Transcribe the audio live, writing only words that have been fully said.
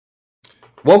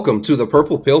Welcome to the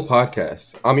Purple Pill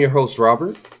Podcast. I'm your host,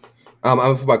 Robert. I'm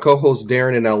with my co-host,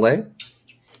 Darren in LA.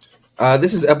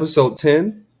 This is episode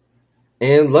 10,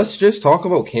 and let's just talk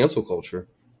about cancel culture.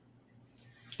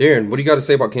 Darren, what do you got to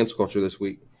say about cancel culture this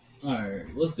week? All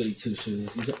right, what's goody two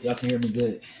shoes? Y'all can hear me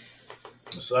good?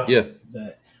 What's up? Yeah.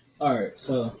 All right,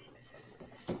 so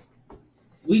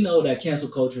we know that cancel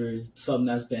culture is something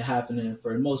that's been happening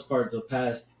for the most part the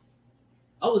past.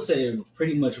 I would say it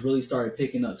pretty much really started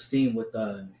picking up steam with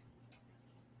what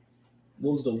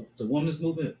was the women's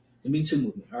movement, the Me Too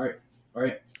movement. All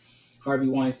right, Harvey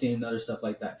Weinstein and other stuff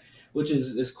like that, which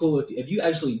is cool. If you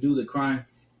actually do the crime,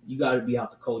 you got to be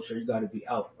out the culture. You got to be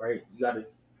out, right? You got to,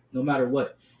 no matter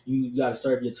what, you got to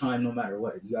serve your time, no matter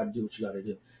what. You got to do what you got to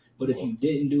do. But if you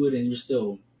didn't do it and you're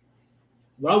still,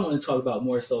 what I want to talk about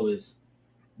more so is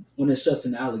when it's just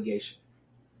an allegation,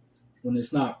 when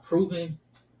it's not proven,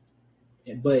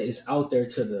 but it's out there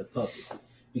to the public.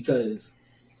 Because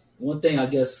one thing I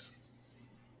guess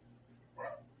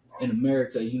in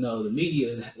America, you know, the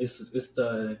media is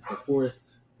the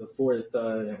fourth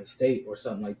state or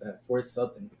something like that, fourth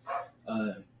something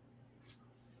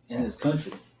in this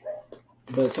country.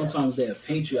 But sometimes they'll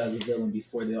paint you as a villain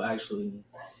before they'll actually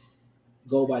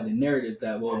go by the narrative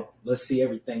that, well, let's see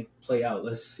everything play out.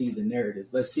 Let's see the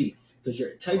narratives. Let's see. Because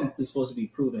you're technically supposed to be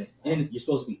proven, and you're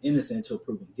supposed to be innocent until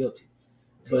proven guilty.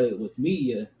 But with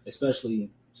media,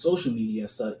 especially social media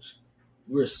as such,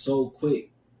 we're so quick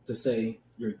to say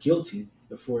you're guilty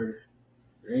before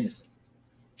you're innocent.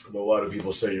 But why do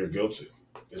people say you're guilty?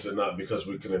 Is it not because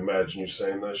we can imagine you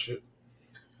saying that shit?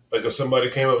 Like if somebody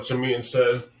came up to me and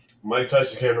said, Mike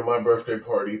Tyson came to my birthday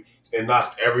party and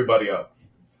knocked everybody out,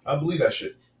 I believe that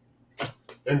shit.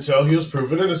 Until he was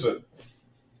proven innocent.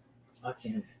 I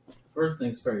can't. First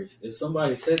things first, if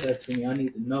somebody said that to me, I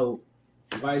need to know,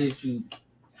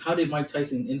 how did Mike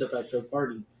Tyson end up at your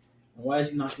party? And why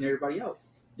is he knocking everybody out?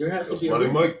 There has to be a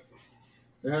reason. Mike.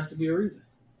 There has to be a reason.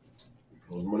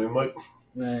 It was Money Mike.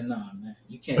 Man, nah, man.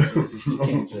 You can't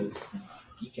just.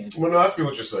 Well, no, I feel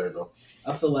what you're saying, though.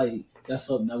 I feel like that's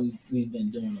something that we've been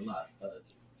doing a lot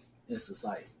in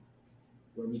society.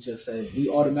 Where we just say, we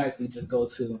automatically just go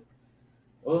to,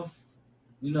 well,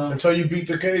 you know. Until you beat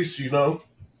the case, you know,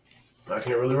 I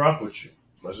can't really rock with you.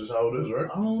 That's just how it is, right?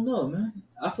 I don't know, man.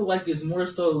 I feel like it's more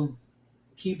so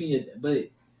keeping it, but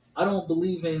I don't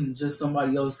believe in just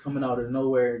somebody else coming out of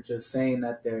nowhere just saying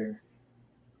that they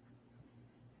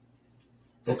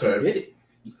did it.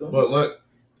 You feel but me? like,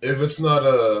 if it's not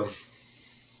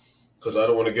because I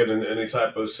don't want to get into any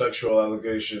type of sexual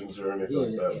allegations or anything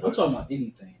like that. I'm talking about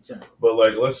anything in general. But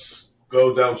like, let's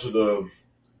go down to the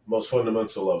most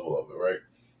fundamental level of it, right?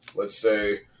 Let's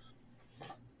say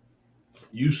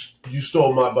you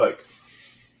stole my bike.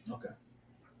 Okay.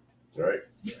 Right?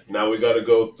 Yeah. Now we got to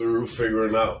go through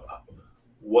figuring out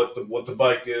what the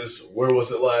bike is, where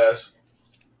was it last,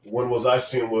 when was I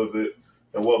seen with it,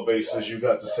 and what basis you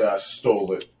got to say I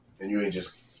stole it and you ain't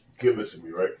just give it to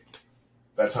me, right?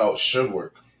 That's how it should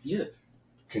work. Yeah.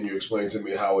 Can you explain to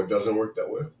me how it doesn't work that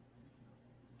way?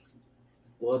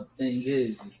 Well, the thing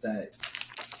is that,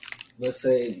 let's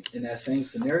say in that same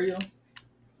scenario,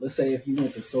 let's say if you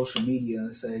went to social media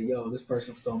and say, yo, this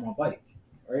person stole my bike,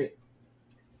 right?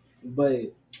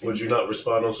 But would you not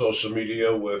respond on social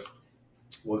media with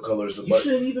what color is the bike? You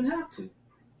shouldn't even have to.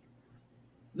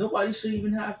 Nobody should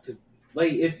even have to.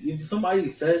 Like, if somebody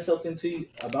says something to you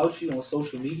about you on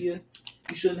social media,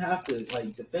 you shouldn't have to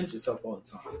like defend yourself all the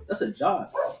time. That's a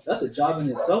job. That's a job in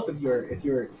itself. If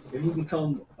you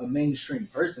become a mainstream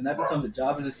person, that becomes a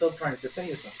job in itself trying to defend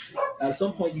yourself. At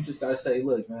some point, you just gotta say,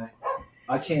 look, man,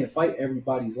 I can't fight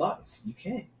everybody's lies. You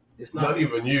can't. It's not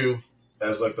even you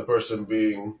as like the person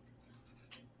being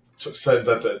said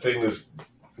that the thing is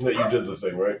that you did the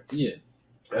thing, right? Yeah.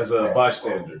 As a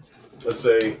bystander, let's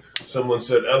say someone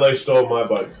said LA stole my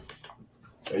bike,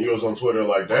 and you was on Twitter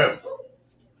like, damn,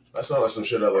 that sounds like some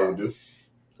shit LA would do.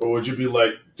 Or would you be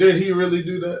like, did he really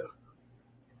do that?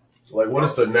 Like, what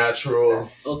is the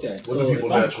natural? Okay, what so do people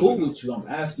if I'm naturally cool do? with you, I'm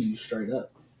asking you straight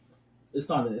up.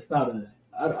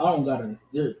 I don't gotta.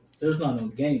 There's not no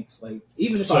games. Like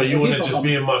even if so you wouldn't just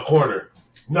be in my corner.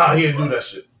 Nah, he didn't do that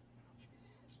shit.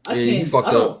 I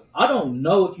don't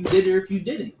know if you did it or if you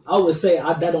didn't. I would say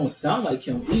that don't sound like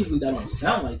him. Easily, that don't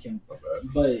sound like him.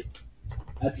 But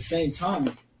at the same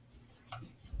time,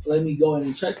 let me go in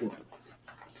and check with him.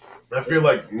 I feel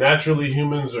like naturally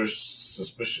humans are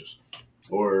suspicious,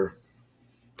 or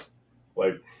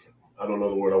like I don't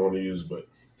know the word I want to use, but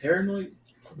paranoid.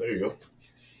 There you go.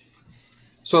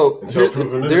 So,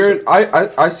 Darren,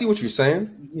 I see what you're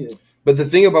saying. Yeah. But the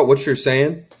thing about what you're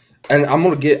saying, and I'm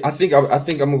gonna get, I think I'm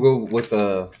gonna go with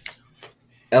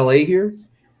LA here.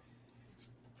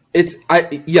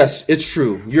 Yes, it's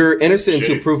true. You're innocent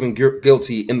until Shit. proven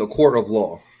guilty in the court of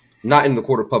law, not in the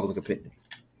court of public opinion.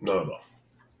 No.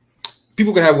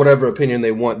 People can have whatever opinion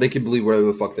they want. They can believe whatever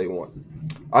the fuck they want.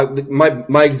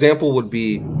 My example would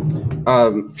be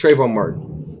Trayvon Martin.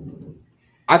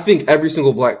 I think every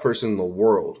single black person in the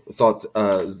world thought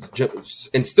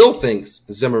and still thinks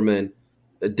Zimmerman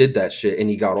did that shit and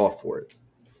he got off for it.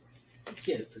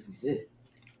 Yeah, because he did.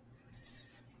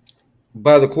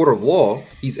 By the court of law,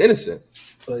 he's innocent.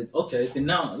 But okay, then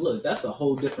now look, that's a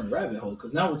whole different rabbit hole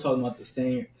because now we're talking about the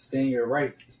stand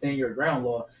your ground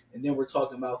law, and then we're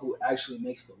talking about who actually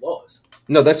makes the laws.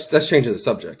 No, that's changing the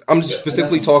subject. I'm just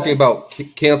specifically that's what I'm talking about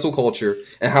cancel culture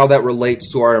and how that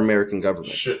relates to our American government.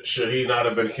 Should he not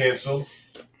have been canceled?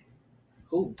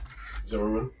 Who?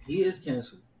 Zimmerman? He is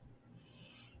canceled.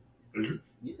 Mhm.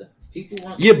 Yeah, people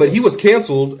want. Yeah, but he was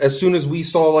canceled as soon as we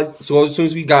saw as soon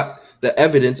as we got the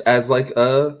evidence as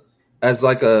a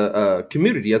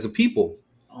community, as a people,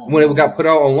 when it got put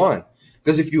out online.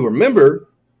 Because if you remember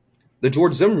the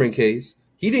George Zimmerman case,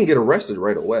 he didn't get arrested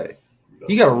right away.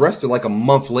 He got arrested like a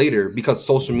month later because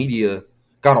social media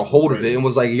got a hold of it and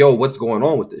was like, yo, what's going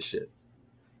on with this shit?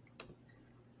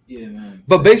 Yeah, man.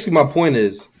 But basically my point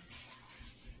is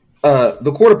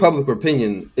the court of public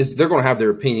opinion is they're going to have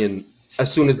their opinion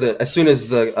as soon as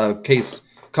the case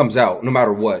comes out, no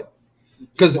matter what.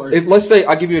 Because if let's say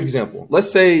I'll give you an example. Let's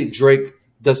say Drake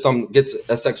gets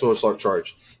a sexual assault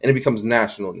charge and it becomes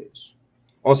national news.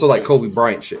 Also like Kobe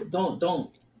Bryant shit.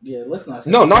 Don't. Yeah, let's not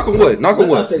say. No, knock on wood. Knock on wood.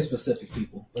 Let's not say specific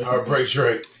people. Heartbreak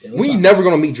Drake. Yeah, We never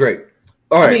gonna meet Drake.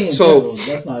 All right, so general,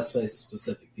 let's not say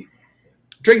specific people.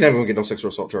 Drake never gonna get no sexual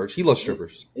assault charge. He loves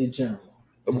strippers. In general.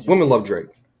 Women love Drake.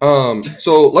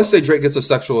 So let's say Drake gets a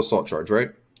sexual assault charge, right?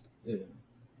 Yeah.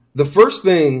 The first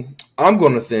thing I'm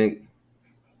gonna think,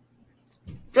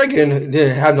 Drake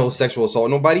didn't have no sexual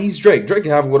assault. Nobody. He's Drake. Drake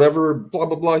can have whatever blah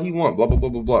blah blah he want. Blah blah blah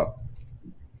blah blah.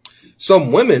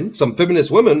 Some feminist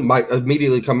women might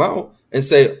immediately come out and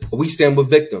say, we stand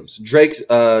with victims. Drake's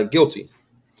guilty.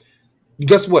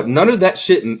 Guess what? None of that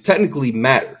shit technically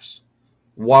matters.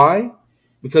 Why?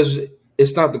 Because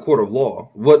it's not the court of law.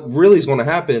 What really is going to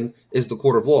happen is the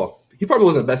court of law. He probably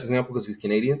wasn't the best example because he's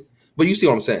Canadian, but you see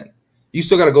what I'm saying. You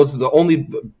still got to go to the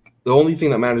only thing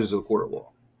that matters is the court of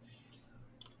law.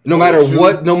 No matter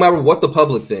what the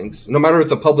public thinks, no matter if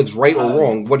the public's right or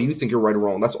wrong, what do you think you're right or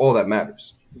wrong? That's all that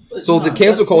matters. So the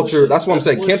cancel culture, that's what I'm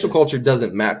saying. Cancel culture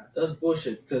doesn't matter. That's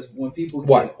bullshit because when people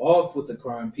get off with the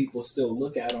crime, people still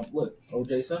look at them. Look,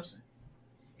 O.J. Simpson.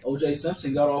 O.J.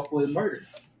 Simpson got off with murder.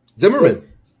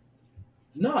 Zimmerman.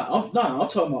 No, I'm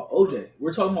talking about O.J.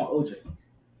 We're talking about O.J.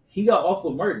 He got off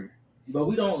with murder, but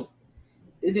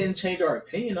it didn't change our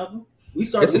opinion of him.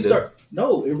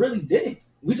 No, it really didn't.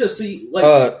 We just see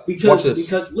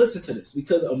because listen to this,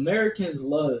 because Americans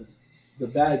love the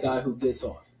bad guy who gets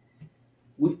off.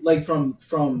 We like from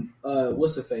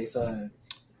what's the face?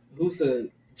 Who's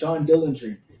the John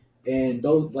Dillinger and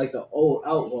those like the old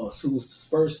outlaws who was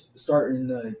first I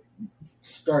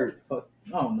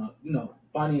don't know,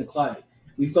 Bonnie and Clyde.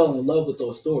 We fell in love with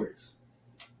those stories,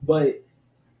 but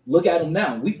look at them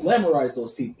now. We glamorize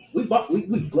those people. We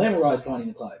glamorize Bonnie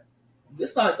and Clyde.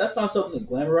 That's not something to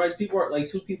glamorize. People are like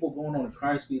two people going on a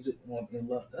crime spree in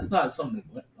love. That's not something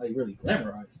to like really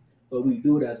glamorize. But we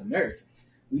do it as Americans.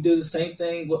 We do the same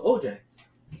thing with OJ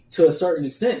to a certain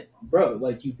extent, bro.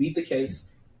 Like you beat the case,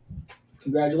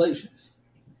 congratulations.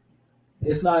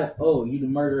 It's not you the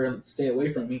murderer, stay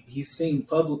away from me. He's seen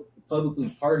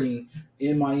publicly partying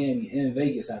in Miami and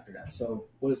Vegas after that. So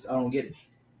I don't get it.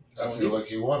 I feel like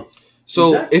he won.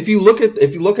 So exactly. if you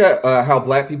look at how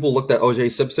black people looked at O.J.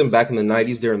 Simpson back in the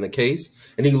 90s during the case,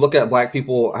 and you look at black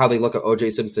people how they look at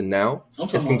O.J. Simpson now,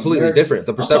 it's completely different.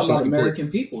 The perception is completely American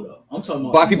people though. I'm talking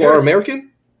about black people are American.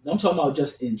 I'm talking about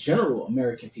just in general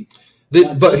American people.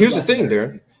 But here's the thing,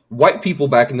 Darren. White people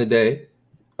back in the day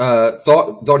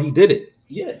thought he did it.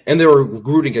 Yeah. And they were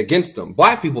rooting against him.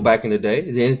 Black people back in the day,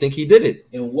 they didn't think he did it.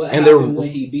 And what happened when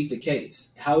he beat the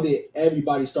case? How did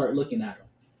everybody start looking at him?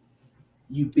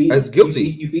 You beat as guilty.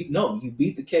 You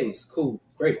beat the case. Cool,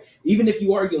 great. Even if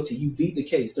you are guilty, you beat the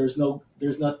case. There's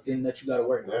nothing that you got to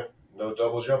worry about. Yeah, no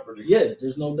double jeopardy. Yeah,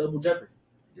 there's no double jeopardy.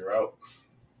 You're out.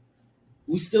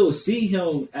 We still see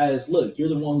him as, look, you're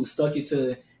the one who stuck it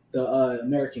to the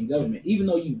American government, even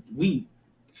though we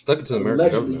stuck it to the American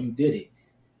allegedly government. You did it.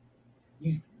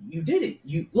 You did it.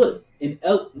 You look in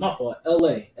my fault.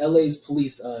 LA's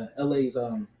police. LA's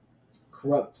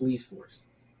corrupt police force.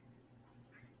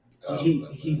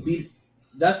 He beat.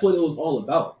 That's what it was all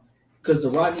about. Because the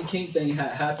Rodney King thing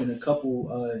had happened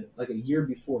a year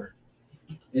before,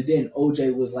 and then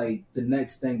OJ was like the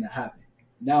next thing that happened.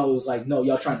 Now it was like, no,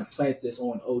 y'all trying to plant this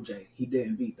on OJ. He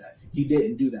didn't beat that. He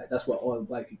didn't do that. That's what all the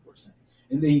black people are saying.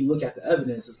 And then you look at the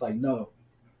evidence, it's like, no,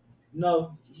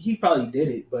 he probably did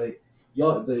it, but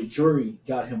the jury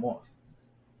got him off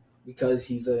because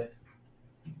he's a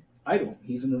idol.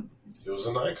 He was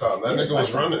an icon. That nigga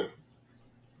was running.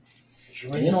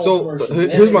 So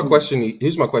here's my question.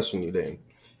 Here's my question, you Dane.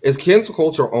 Is cancel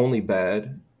culture only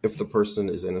bad if the person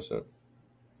is innocent?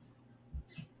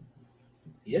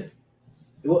 Yeah.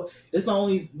 Well, it's not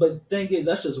only, but the thing is,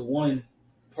 that's just one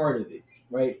part of it,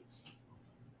 right?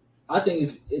 I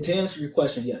think to answer your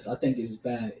question, yes, I think it's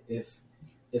bad if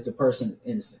the person is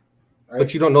innocent. Right?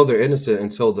 But you don't know they're innocent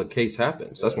until the case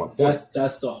happens. That's my point.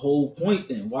 That's the whole point.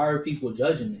 Then why are people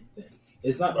judging it? Then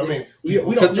it's not. I mean, we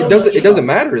don't know it doesn't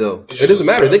matter though. It doesn't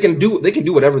matter. They can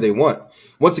do whatever they want.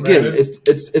 Once again,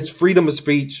 it's freedom of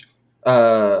speech.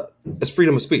 It's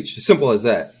freedom of speech. As simple as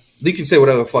that. You can say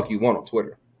whatever the fuck you want on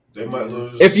Twitter. They might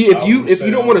lose. If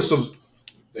you don't want to,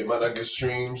 they might not get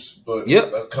streams, but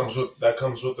that comes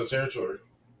with the territory.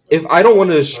 If I don't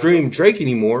want to stream Drake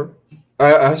anymore,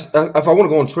 if I want to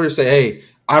go on Twitter and say, hey,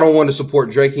 I don't want to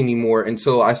support Drake anymore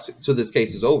until this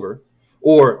case is over,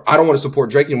 or I don't want to support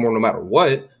Drake anymore no matter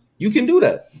what, you can do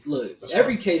that. Look,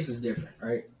 every case is different,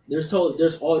 right? There's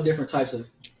all different types of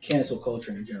cancel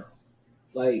culture in general.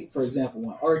 Like, for example,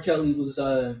 when R. Kelly was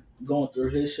going through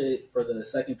his shit for the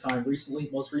second time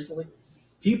most recently,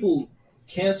 people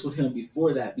canceled him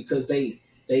before that because they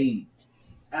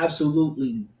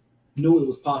absolutely knew it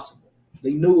was possible.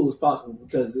 They knew it was possible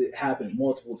because it happened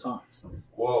multiple times.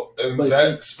 Well, in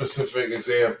that specific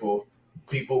example,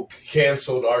 people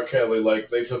canceled R. Kelly, like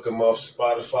they took him off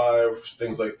Spotify or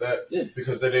things like that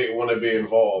because they didn't want to be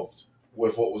involved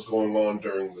with what was going on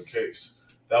during the case.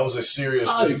 That was a serious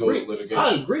legal litigation.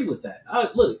 I agree with that. I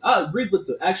agree with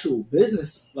the actual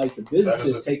business, like the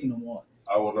businesses taking them off.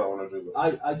 I would not want to do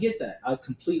that. I get that. I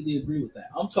completely agree with that.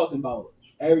 I'm talking about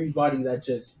everybody that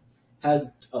just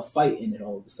has a fight in it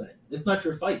all of a sudden. It's not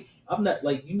your fight. I'm not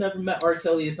like, you never met R.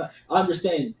 Kelly. It's not. I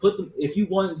understand. If you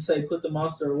wanted to say put the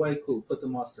monster away, cool. Put the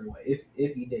monster away.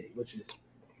 If he did it, which is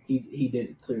he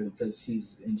did it clearly because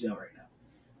he's in jail right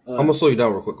now. I'm gonna slow you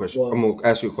down real quick. Question. Well, I'm gonna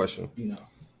ask you a question. You know.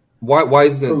 Why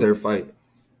isn't it their fight?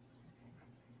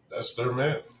 That's their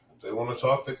man. If they want to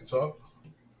talk, they can talk.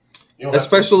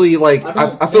 Especially like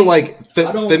I feel like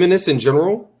feminists in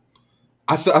general.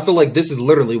 I feel like this is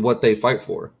literally what they fight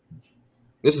for.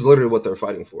 This is literally what they're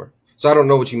fighting for. So I don't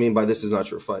know what you mean by this is not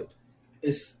your fight.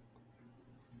 If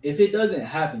it doesn't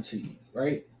happen to you,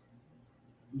 right?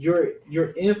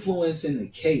 You're influencing the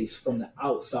case from the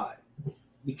outside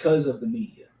because of the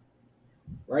media.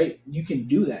 Right? You can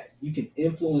do that. You can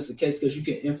influence the case because you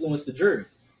can influence the jury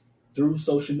through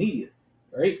social media.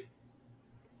 Right?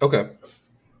 Okay.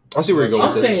 I see where you're going.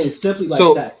 I'm saying it's simply like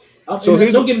that.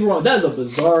 Don't get me wrong. That is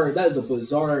a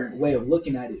bizarre way of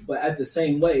looking at it. But at the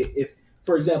same way, if,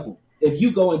 for example, if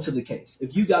you go into the case,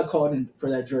 if you got called in for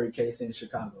that jury case in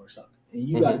Chicago or something, and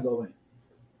you got to go in,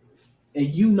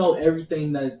 and you know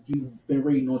everything that you've been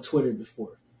reading on Twitter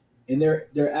before, and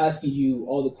they're asking you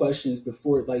all the questions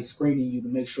before, like screening you to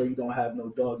make sure you don't have no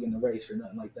dog in the race or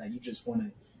nothing like that. You just want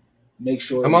to make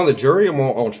sure. I'm on the jury. I'm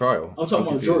on trial. I'm talking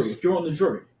about jury. If you're on the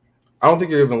jury. I don't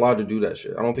think you're even allowed to do that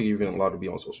shit. I don't think you're even allowed to be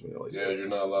on social media like that. Yeah, you're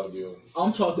not allowed to be on.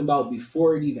 I'm talking about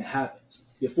before it even happens.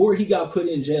 Before he got put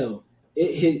in jail,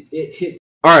 it hit.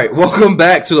 All right, welcome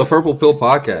back to the Purple Pill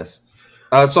Podcast.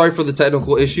 Sorry for the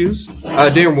technical issues.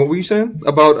 Darren, what were you saying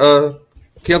about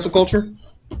cancel culture?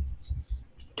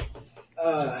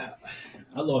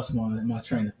 I lost my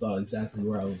train of thought exactly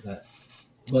where I was at.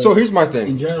 But so here's my thing.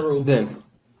 In general, then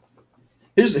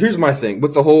here's my thing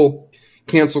with the whole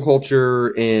cancel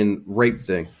culture and rape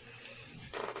thing.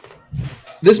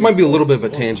 This might be a little bit of a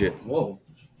tangent. Whoa.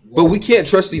 But we can't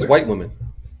trust these white women.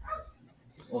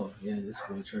 Oh, yeah, this is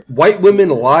really tricky. White women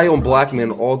lie on black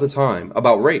men all the time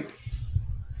about rape.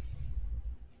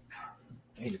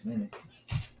 Wait a minute.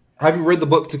 Have you read the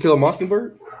book To Kill a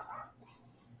Mockingbird?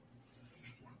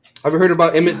 Have you heard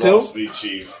about Emmett Till? Me,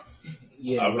 Chief.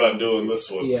 Yeah, I'm not doing this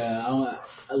one. Yeah,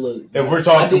 I look. If we're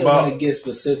talking I didn't about want to get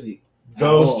specific.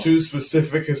 Those two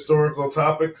specific historical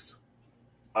topics,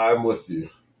 I'm with you.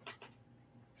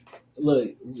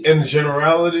 Look, in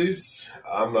generalities,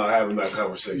 I'm not having that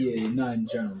conversation. Yeah, not in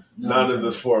general. Not in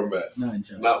this format. Not in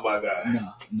general. Not my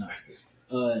guy. No.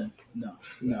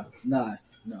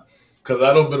 Because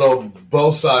I don't been on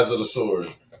both sides of the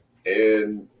sword,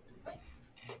 and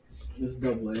it's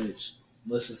double edged.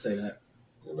 Let's just say that.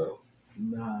 You know.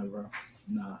 Nah, bro.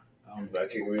 Nah. I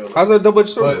can't be on. How's that a double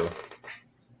edged sword?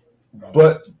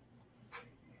 But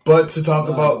to talk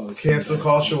about cancel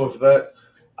culture with that,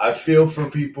 I feel for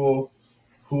people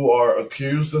who are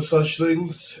accused of such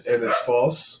things and it's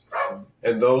false,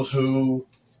 and those who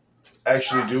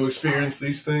actually do experience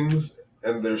these things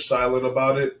and they're silent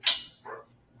about it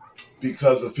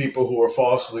because of people who are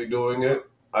falsely doing it,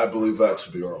 I believe that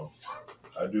to be wrong.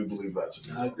 I do believe that to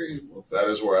be wrong. I agree. That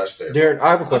is where I stand. Darren,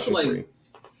 I have a question for you.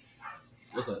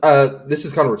 What's up? This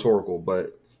is kind of rhetorical,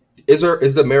 but is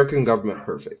the American government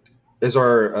perfect? Is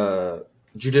our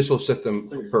judicial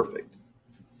system perfect?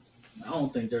 I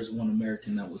don't think there's one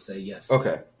American that would say yes.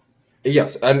 Okay.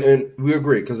 Yes, and we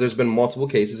agree because there's been multiple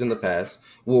cases in the past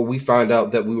where we find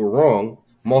out that we were wrong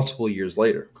multiple years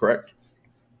later, correct?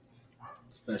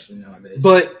 Especially nowadays.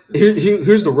 But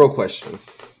here's the real question.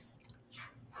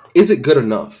 Is it good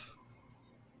enough?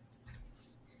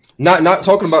 Not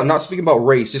speaking about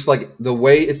race, just like the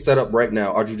way it's set up right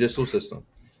now, our judicial system.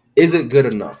 Is it good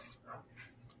enough?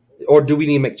 Or do we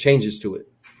need to make changes to it?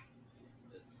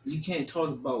 You can't talk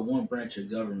about one branch of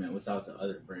government without the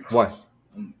other branches. Why?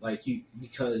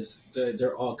 Because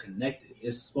they're all connected.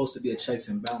 It's supposed to be a checks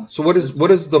and balances. So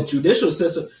what is the judicial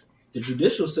system? The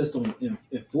judicial system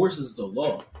enforces the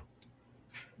law.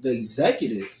 The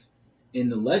executive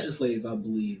and the legislative, I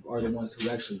believe, are the ones who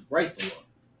actually write the law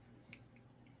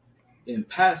and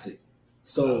pass it.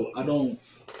 So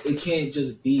it can't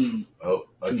just be. Oh,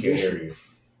 I can't hear you.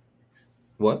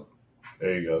 What?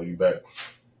 There you go. You back.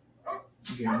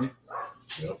 You hear me?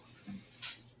 Yep.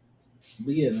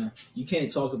 But yeah, man, you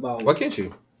can't talk about. Why can't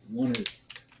you?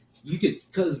 You could,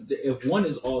 because if one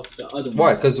is off, the other.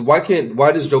 Why? Because why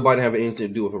does Joe Biden have anything to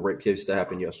do with a rape case that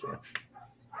happened yesterday?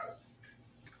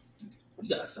 You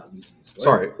gotta stop using this.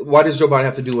 Sorry, why does Joe Biden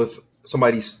have to do with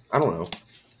somebody's? I don't know.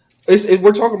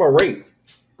 We're talking about rape.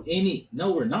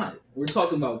 No, we're not. We're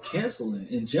talking about canceling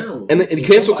in general. And the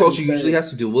cancel culture usually has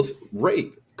to do with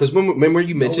rape. Because remember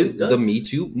you mentioned the Me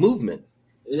Too movement.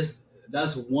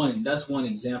 That's one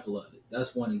example of it.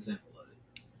 That's one example of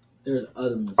it. There's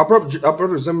other ones. I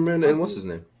brought Zimmerman and what's his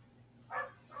name?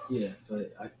 Yeah,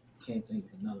 but I can't think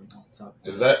of another one on top.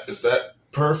 Is that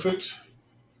perfect?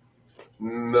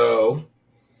 No,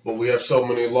 but we have so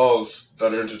many laws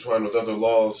that are intertwined with other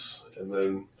laws, and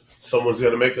then someone's got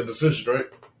to make a decision,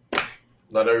 right?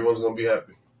 Not everyone's going to be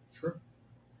happy. Sure.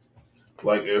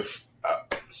 Like if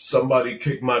somebody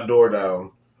kicked my door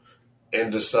down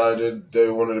and decided they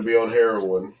wanted to be on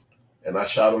heroin, and I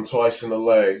shot him twice in the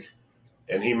leg,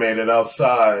 and he made it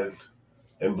outside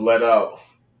and bled out,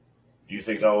 do you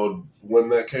think I would win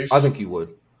that case? I think you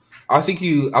would. I'm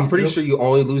pretty sure you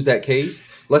only lose that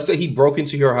case. Let's say he broke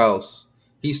into your house,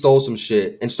 he stole some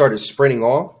shit, and started sprinting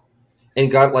off,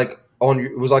 and got on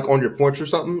your porch or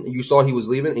something, and you saw he was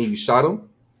leaving, and you shot him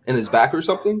in his back or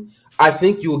something. I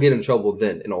think you will get in trouble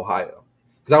then in Ohio,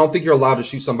 because I don't think you're allowed to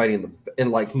shoot somebody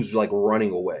who's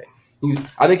running away.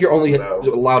 I think you're only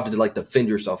allowed to defend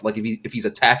yourself. Like if he's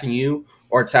attacking you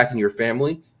or attacking your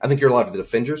family, I think you're allowed to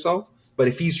defend yourself. But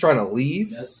if he's trying to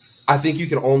leave, I think you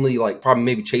can only probably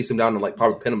maybe chase him down and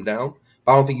probably pin him down.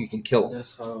 But I don't think you can kill him.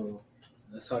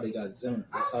 That's how they got Zimmerman.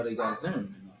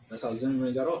 That's how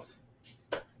Zimmerman got off.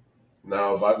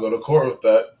 Now, if I go to court with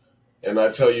that and I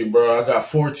tell you, bro, I got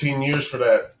 14 years for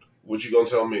that, what you gonna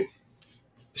tell me?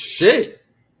 Shit.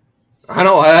 I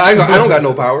don't got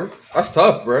no power. That's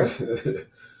tough, bro.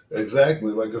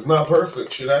 Exactly. It's not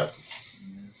perfect. Shit happens.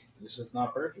 It's just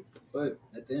not perfect. But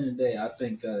at the end of the day, I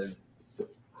think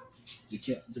you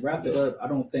can't. To wrap it up, I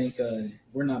don't think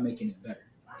we're not making it better.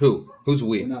 Who's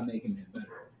we? We're not making it better.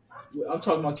 I'm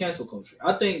talking about cancel culture.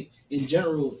 I think in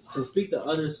general, to speak to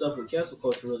other stuff with cancel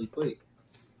culture really quick.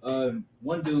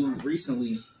 One dude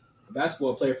recently, a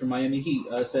basketball player from Miami Heat,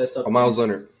 said something. Miles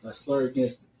Leonard. A slur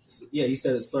against. Yeah, he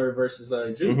said a slur versus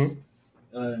Jews.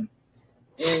 Mm-hmm.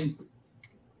 And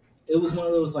it was one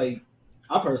of those I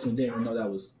personally didn't even know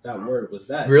that word was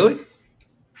that. Really?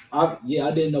 I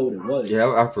didn't know what it was. Yeah,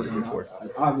 I've heard it before.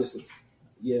 Obviously,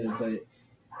 yeah, but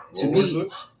to me,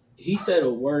 he said a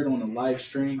word on a live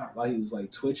stream while he was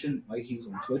twitching, like he was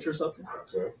on Twitch or something.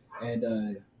 Okay.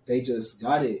 And they just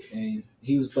got it, and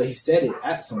he said it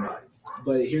at somebody.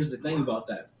 But here's the thing about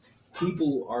that: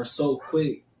 people are so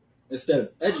quick. Instead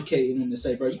of educating him to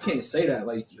say, bro, you can't say that,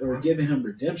 or giving him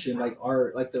redemption,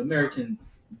 the American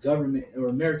government or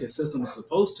American system is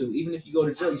supposed to. Even if you go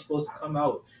to jail, you're supposed to come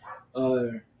out.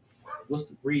 What's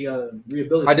the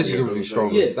rehabilitation? I disagree with you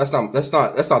strongly. Yeah. That's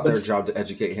not their job to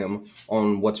educate him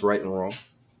on what's right and wrong.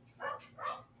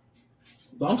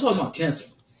 But I'm talking about cancel.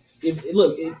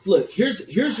 Look, here's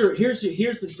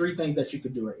the three things that you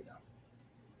could do right now.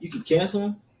 You can cancel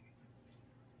him.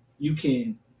 You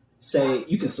can say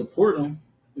you can support him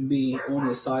and be on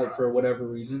his side for whatever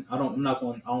reason. I don't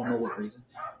know what reason.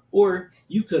 Or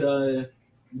you could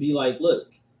be like,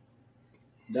 look,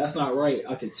 that's not right.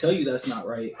 I could tell you that's not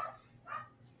right,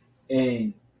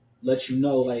 and let you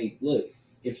know, like, look,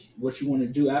 if what you want to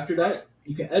do after that,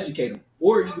 you can educate them,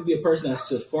 or you could be a person that's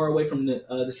just far away from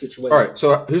the situation. All right.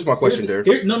 So here's my question,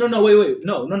 Derek. No, wait,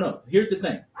 no. Here's the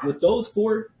thing with those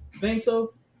 4 things,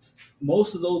 though.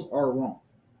 Most of those are wrong.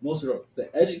 Most of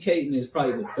the educating is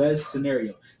probably the best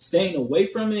scenario. Staying away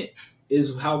from it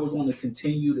is how we're going to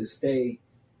continue to stay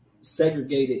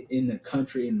segregated in the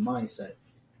country and mindset.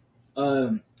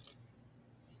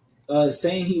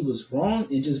 Saying he was wrong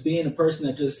and just being a person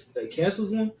that just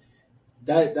cancels him,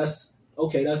 that's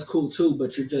okay. That's cool too.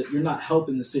 But you're not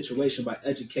helping the situation by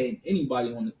educating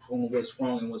anybody on what's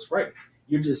wrong and what's right.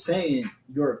 You're just saying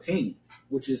your opinion,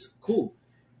 which is cool,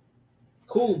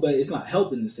 but it's not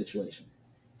helping the situation.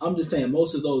 I'm just saying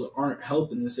most of those aren't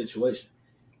helping the situation.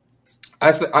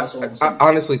 I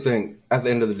honestly think at the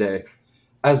end of the day,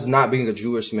 as not being a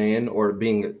Jewish man or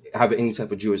having any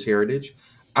type of Jewish heritage,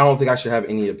 I don't think I should have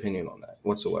any opinion on that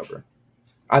whatsoever.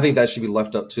 I think that should be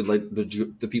left up to like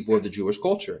the people of the Jewish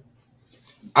culture.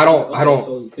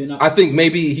 I think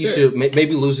maybe he should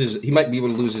maybe he might be able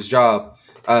to lose his job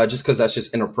just because that's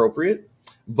just inappropriate.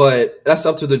 But that's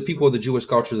up to the people of the Jewish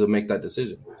culture to make that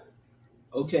decision.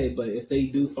 Okay, but if they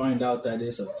do find out that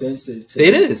it's offensive to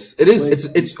it's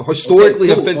historically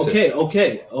offensive.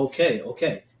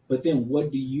 Okay. But then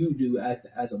what do you do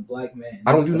as a black man?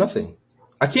 I don't do nothing.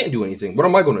 I can't do anything. What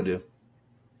am I going to do?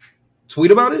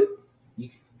 Tweet about it?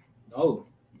 No.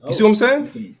 You see what I'm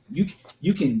saying?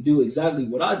 You can do exactly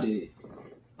what I did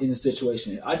in the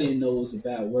situation. I didn't know it was a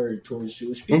bad word towards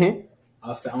Jewish people. Mm-hmm.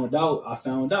 I found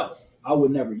out. I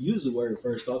would never use the word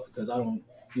first off because I don't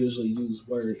usually use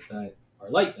words that are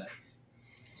like that.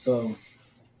 So,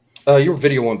 your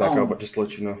video went back up, but just to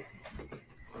let you know.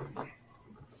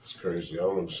 It's crazy. I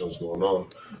don't know what's going on.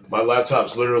 My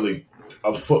laptop's literally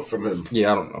a foot from him.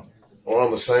 Yeah, I don't know. We're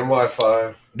on the same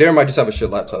Wi-Fi. Darren might just have a shit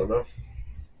laptop.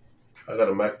 I got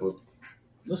a MacBook.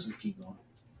 Let's just keep going.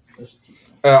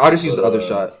 I'll just use the other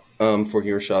shot for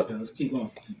your shot. Yeah, let's keep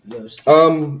going.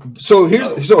 So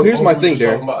here's my thing,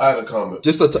 Darren. I had a comment.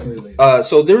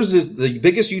 So there's the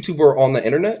biggest YouTuber on the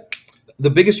internet. The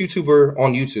biggest YouTuber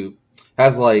on YouTube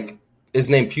is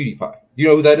named PewDiePie. You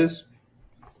know who that is?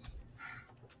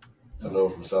 I know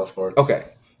from South Park. Okay.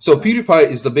 So PewDiePie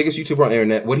is the biggest YouTuber on the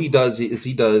internet. What he does is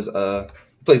he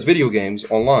plays video games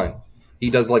online. He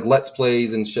does like Let's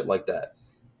Plays and shit like that.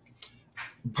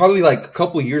 Probably like a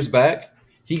couple of years back,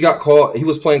 he got caught. He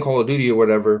was playing Call of Duty or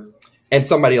whatever, and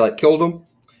somebody like killed him.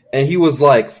 And he was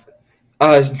like,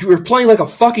 "You were playing like a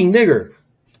fucking nigger,"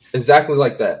 exactly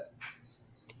like that.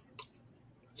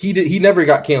 He never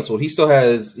got canceled. He still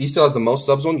has the most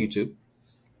subs on YouTube.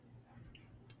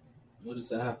 What does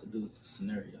that have to do with the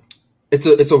scenario?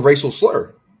 It's a racial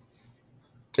slur.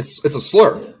 It's a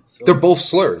slur. Yeah, so they're both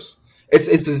slurs. It's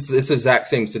the exact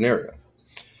same scenario.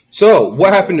 So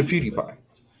what happened to PewDiePie?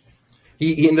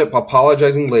 He ended up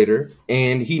apologizing later,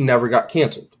 and he never got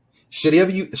canceled. Should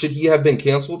he have been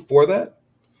canceled for that?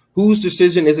 Whose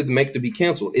decision is it to make to be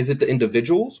canceled? Is it the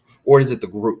individuals or is it the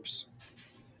groups?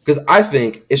 Because I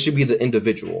think it should be the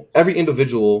individual. Every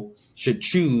individual should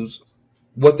choose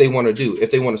what they want to do,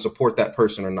 if they want to support that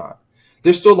person or not.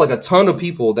 There's still like a ton of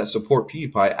people that support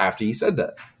PewDiePie after he said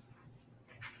that.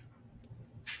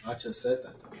 I just said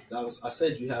that. I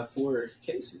said you have 4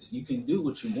 cases. You can do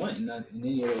what you want in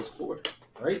any of those 4,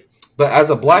 right? But as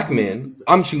a black man,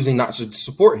 I'm choosing not to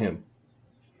support him.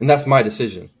 And that's my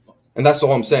decision. And that's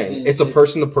all I'm saying. It's a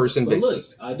person-to-person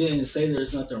basis. Look, I didn't say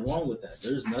there's nothing wrong with that.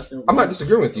 There's nothing wrong. I'm not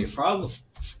disagreeing with you.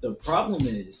 The problem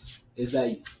is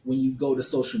that when you go to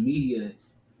social media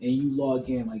and you log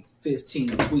in like 15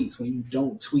 tweets when you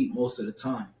don't tweet most of the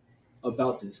time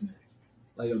about this man,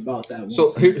 like about that one.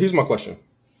 So here's my question.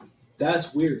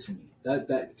 That's weird to me.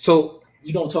 So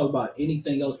you don't talk about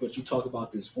anything else, but you talk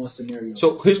about this one scenario.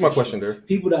 So here's my question, there.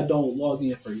 People that don't log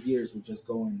in for years will just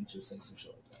go in and just say some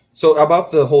shit like that. So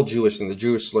about the whole Jewish thing, the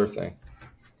Jewish slur thing.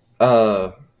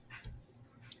 Fuck,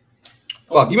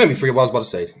 you made me forget what I was about to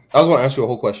say. I was going to ask you a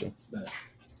whole question.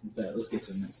 Let's get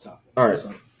to the next topic. All right.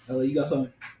 Ella, you got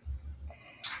something?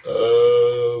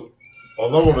 All I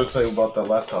wanted to say about that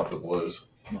last topic was,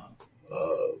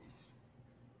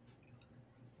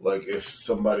 like if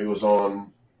somebody was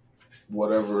on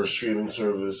whatever streaming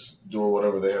service doing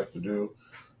whatever they have to do,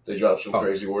 they drop some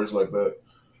crazy words like that.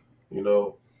 You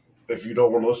know, if you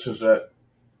don't want to listen to that,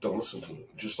 don't listen to it.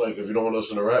 Just like if you don't want to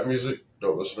listen to rap music,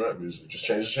 don't listen to rap music. Just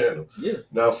change the channel. Yeah.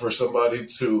 Now, for somebody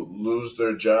to lose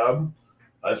their job,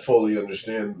 I fully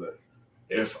understand that.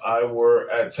 If I were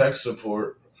at tech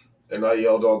support and I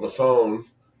yelled on the phone,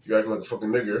 "You're acting like a fucking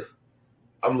nigger,"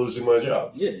 I'm losing my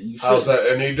job. Yeah, you should. How's that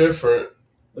any different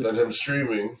than him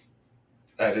streaming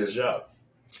at his job.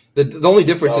 The only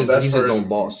difference Well, is that's he's for his his- own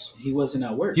boss. He wasn't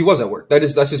at work. He was at work. That's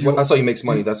his. You- That's how he makes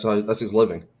money. That's his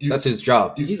living. You- That's his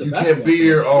job. You, He's a you basketball can't be player.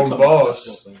 your We're own talking about boss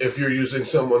basketball player. if you're using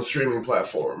someone's streaming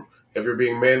platform. If you're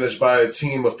being managed by a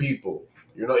team of people,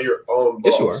 you're not your own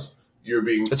boss. Yes, you are. You're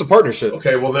being It's a partnership.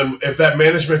 okay. Well, then, if that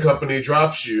management company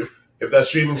drops you, if that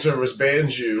streaming service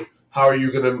bans you, how are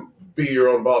you going to be your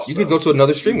own boss? You now? could go to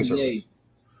another streaming service. Yeah,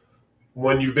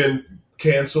 When you've been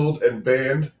canceled and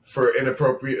banned for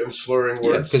inappropriate and slurring Yeah,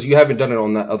 words. because you haven't done it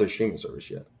on that other streaming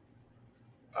service yet.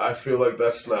 I feel like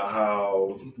that's not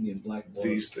how you can get blackballed.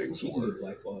 these things You can get work.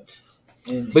 blackballed.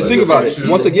 And But But think the about thing it. too-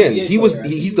 Once again, NBA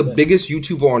he's player, the biggest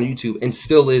YouTuber on YouTube and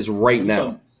still is right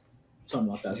now. Talking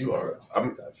about that. You are.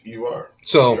 You are.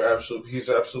 So, He's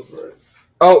absolutely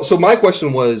right. so my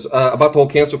question was about the whole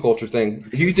cancel culture thing.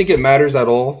 Do you think it matters at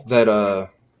all that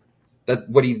that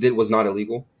what he did was not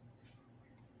illegal?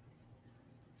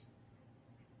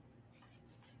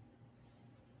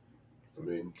 I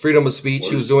mean, Freedom of speech.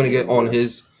 He was doing it on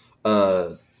Words.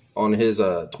 his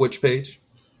Twitch page.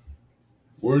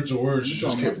 words are words. You You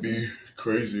just talking can't about be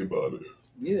crazy about it.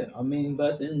 Yeah, I mean,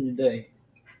 but at the end of the day,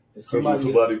 if Because when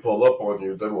somebody pull up on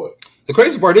you, then what? The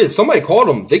crazy part is somebody called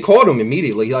him. They called him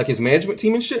immediately, like his management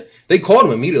team and shit. They called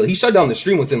him immediately. He shut down the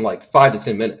stream within like 5 to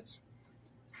 10 minutes.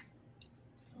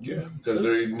 Yeah, because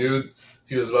they knew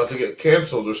he was about to get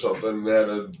canceled or something. They had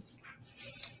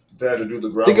to do the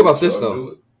ground. Think about this,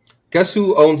 though. Guess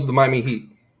who owns the Miami Heat?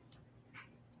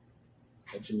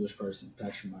 a Jewish person,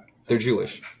 Patrick Riley. They're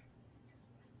Jewish.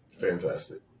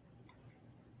 Fantastic.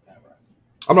 Pat Riley.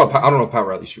 I don't know if Pat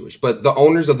Riley's Jewish, but the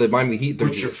owners of the Miami Heat, they're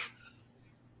Put your Jewish.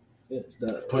 Yeah,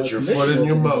 Put your commissioner foot in of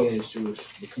your the mouth. NBA is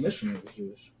Jewish. The commissioner is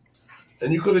Jewish.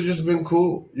 And you could have just been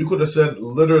cool. You could have said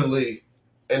literally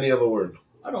any other word.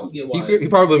 I don't get why. He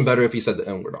probably been better if he said the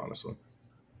N word, honestly.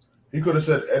 You could have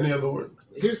said any other word.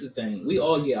 Here's the thing: we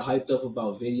all get hyped up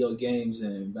about video games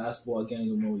and basketball games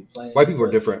when we play. White people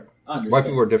are different. I understand. White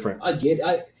people are different. I get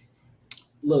it.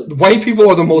 Look, White people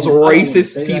are the most I don't wanna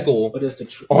racist say that, people but it's the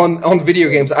truth. on video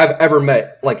games I've ever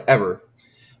met, like ever.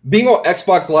 Being on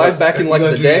Xbox Live back in You like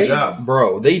gotta the do your day, job.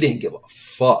 bro, they didn't give a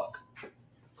fuck.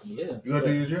 Yeah, You gotta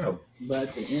do your job. but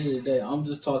at the end of the day, I'm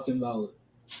just talking about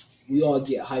we all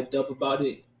get hyped up about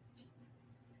it.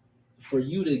 For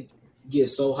you to get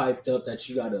so hyped up that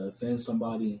you gotta offend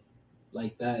somebody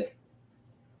like that,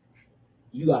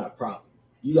 you got a problem.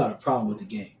 You got a problem with the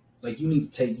game. Like you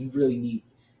need to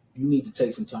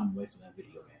take some time away from that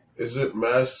video game. Is it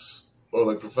mass or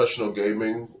like professional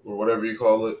gaming or whatever you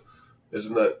call it?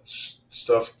 Isn't that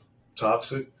stuff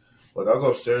toxic? Like I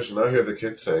go upstairs and I hear the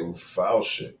kids saying foul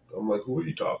shit. I'm like, who are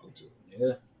you talking to?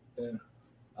 Yeah.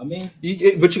 I mean,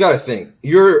 But you got to think.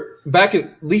 You're back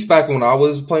at least back when I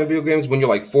was playing video games, when you're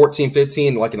like 14,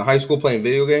 15, like in high school playing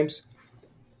video games.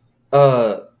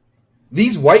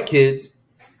 These white kids,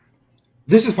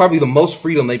 this is probably the most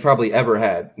freedom they probably ever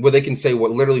had, where they can say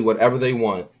literally whatever they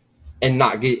want and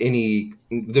not get any.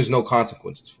 There's no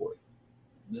consequences for it.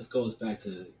 this goes back to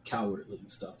the cowardly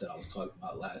stuff that I was talking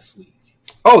about last week.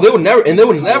 Oh, they would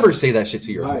never say that shit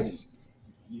to your Hiding. face.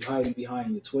 You hiding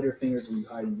behind your Twitter fingers or you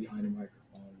hiding behind a microphone.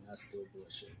 That's still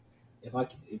bullshit.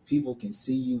 If people can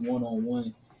see you one on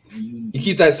one and You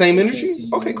keep that same can't energy? see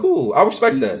you Okay, one- cool. I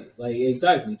respect keep that. it. Like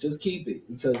exactly, just keep it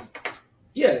because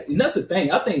yeah, and that's the thing.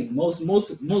 I think most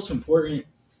important.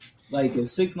 Like if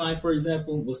 6ix9ine, for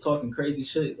example, was talking crazy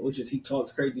shit, which is he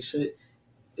talks crazy shit.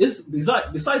 It's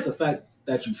besides the fact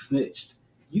that you snitched,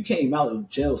 you came out of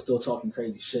jail still talking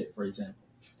crazy shit, for example.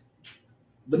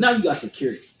 But now you got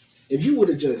security. If you would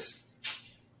have just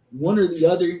one or the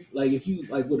other, like if you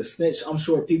like would have snitched, I'm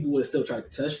sure people would have still tried to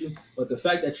test you. But the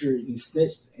fact that you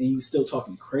snitched and you still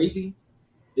talking crazy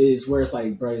is where it's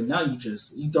like, bro, now you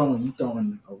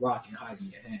throwing a rock and hiding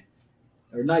your hand,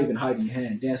 or not even hiding your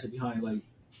hand, dancing behind like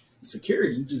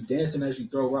security. You just dancing as you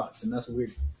throw rocks, and that's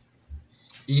weird.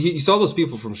 You saw those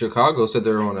people from Chicago said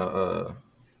they're on a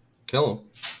kill him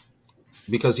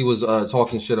because he was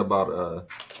talking shit about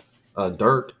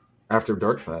Dirk after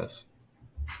Dirk passed.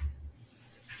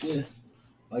 Yeah,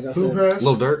 like I Who said, passed?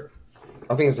 Lil Durk,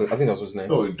 I think that was his name.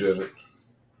 No, he didn't.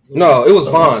 No, it was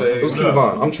I was Von. saying, It was King no.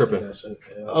 Von. I'm tripping. I was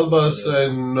about to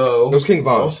say no. It was King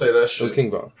Von. Don't say that It shit. was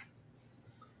King Von.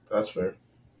 That's fair.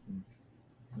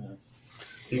 Yeah.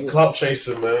 He clout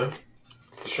chasing, man.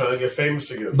 He's trying to get famous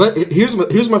again. But here's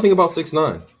my thing about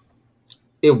 6ix9ine.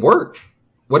 It worked.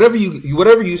 Whatever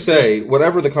you say,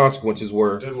 whatever the consequences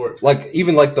were, It did work. like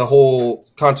even like the whole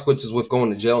consequences with going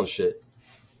to jail and shit.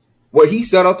 What he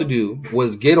set out to do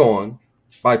was get on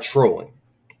by trolling.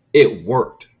 It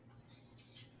worked.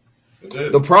 It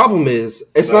did. The problem is,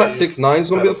 it's Now not you 6'9" is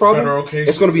going to be had the problem. a federal case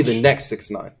It's going to be the which- next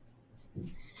 6'9".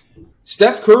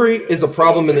 Steph Curry is a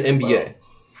problem in the take him NBA. out.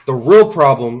 The real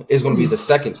problem is going to be the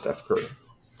second Steph Curry.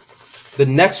 The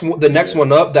next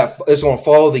one up that is going to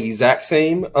follow the exact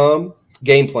same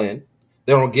game plan.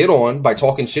 They're going to get on by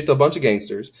talking shit to a bunch of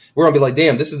gangsters. We're going to be like,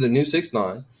 damn, this is the new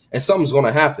 6'9", and something's going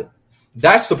to happen.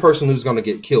 That's the person who's going to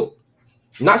get killed.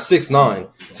 Not 6'9".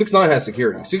 6'9" has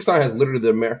security. 6'9" has literally the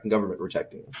American government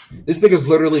protecting him. This nigga's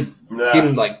literally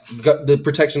getting like the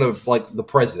protection of like the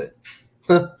president.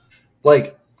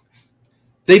 Like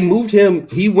they moved him.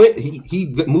 He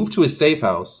moved to his safe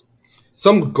house.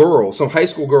 Some high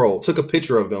school girl, took a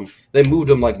picture of him. They moved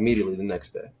him like immediately the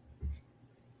next day.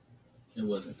 It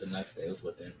wasn't the next day. It was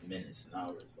within minutes and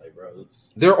hours. Like, bro,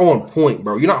 They're on point,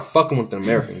 bro. You're not fucking with the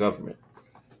American government.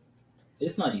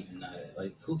 it's not even that.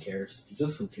 Like, who cares?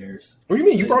 Just who cares? What do you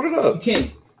mean? You Like, brought it You up.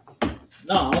 can't.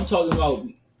 No, I'm talking about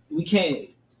we can't.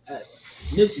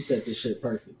 Nipsey said this shit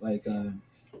perfect. Like,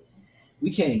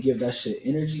 we can't give that shit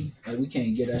energy. Like, we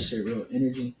can't give that shit real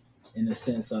energy in the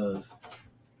sense of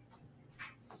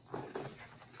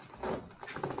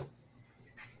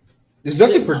There's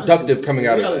nothing Yeah, productive honestly, coming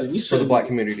out reality, of we it for the shouldn't black be-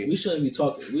 community. we shouldn't be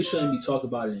talking. We shouldn't be talking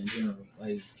about it in general.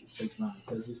 Like 6ix9ine,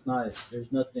 because it's not.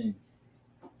 There's nothing.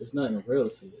 There's nothing real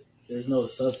to it. There's no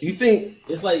substance. You think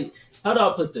It's like, how do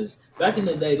I put this? Back in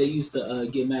the day, they used to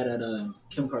get mad at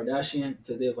Kim Kardashian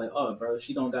because they was like, "Oh, bro,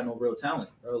 she don't got no real talent,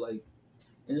 bro." Like,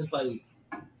 and it's like,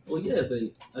 well, yeah, but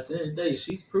at the end of the day,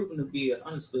 she's proven to be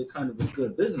honestly kind of a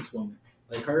good businesswoman.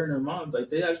 Like her and her mom, like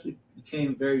they actually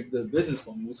became very good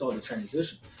businesswomen. We saw the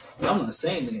transition. But I'm not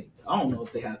saying that. I don't know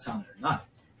if they have talent or not.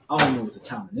 I don't know what the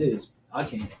talent is. I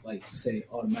can't like say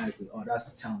automatically, "Oh, that's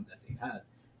the talent that they have."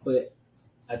 But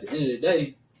at the end of the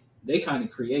day, they kind of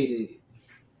created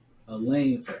a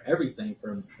lane for everything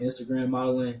from Instagram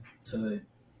modeling to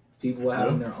people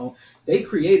having their own. They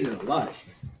created a lot.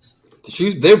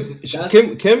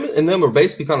 Kim and them are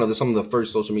basically kind of some of the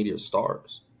first social media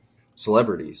stars,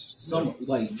 celebrities. Some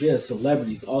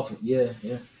celebrities often, yeah.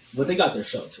 But they got their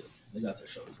show too.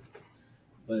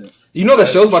 But You know that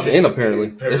show's about to She's end the apparently.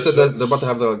 They Paris said that Hilton's- they're about to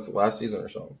have the last season or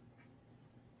something.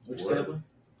 what you say? Bro?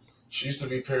 She used to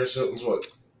be Paris Hilton's what?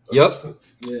 Yep. Assistant?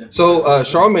 Yeah. So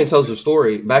Charlamagne tells her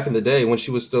story back in the day when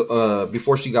she was still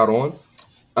before she got on.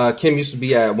 Kim used to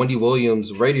be at Wendy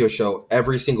Williams' radio show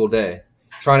every single day,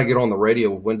 trying to get on the radio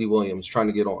with Wendy Williams, trying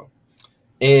to get on.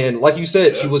 And like you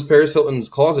said, she was Paris Hilton's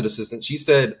closet assistant. She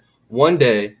said, "One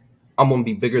day, I'm gonna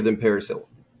be bigger than Paris Hilton."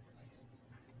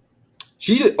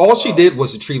 She did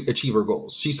was achieve her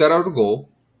goals. She set out a goal,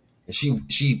 and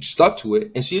she stuck to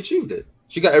it, and she achieved it.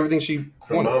 She got everything she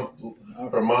wanted.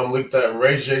 Her mom leaked that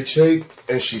Ray J tape,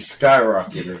 and she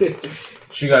skyrocketed.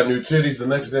 She got new titties the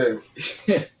next day.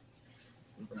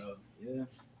 Bro, yeah.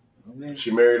 I mean,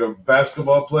 She married a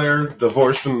basketball player,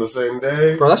 divorced him the same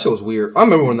day. Bro, that shit was weird. I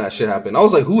remember when that shit happened. I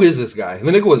was like, "Who is this guy?" And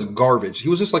the nigga was garbage. He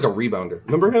was just like a rebounder.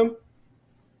 Remember him?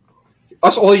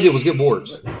 That's all he did was get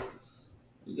boards.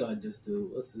 we gotta just do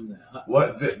what's his name?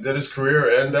 What? Did his career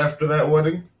end after that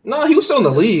wedding? No, he was still in the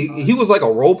league. He was like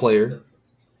a role player.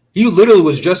 He literally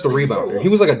was just a rebounder. He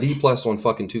was like a D+ on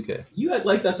fucking 2K. You act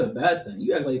like that's a bad thing.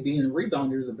 You act like being a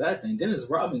rebounder is a bad thing. Dennis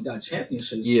Rodman got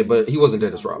championships. Yeah, but he wasn't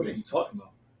Dennis What are Rodman. you talking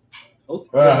about? Okay,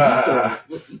 yeah,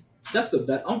 that's the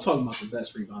best. I'm talking about the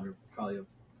best rebounder probably of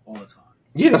all the time.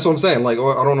 Yeah, that's what I'm saying. Like,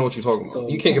 I don't know what you're talking about. So,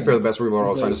 You can't compare the best rebounder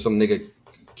all the time to some nigga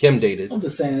Kim dated. I'm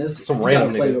just saying, Some you random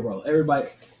gotta play nigga. your role. Everybody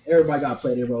got to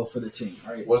play their role for the team.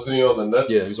 All right. Wasn't he on the Nets?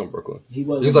 Yeah, he was on Brooklyn. He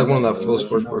was. He was like one of the those best,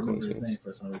 first I cannot Brooklyn remember his teams. name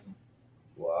for some reason.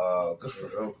 Wow, good for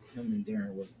him. Him and Darren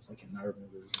Williams. I cannot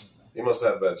remember his name. He must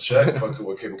have that check fucking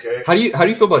with Kim K. How do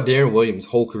you feel about Darren Williams'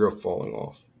 whole career falling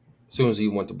off as soon as he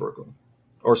went to Brooklyn,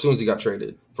 or as soon as he got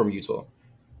traded from Utah?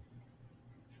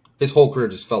 His whole career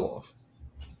just fell off.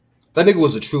 That nigga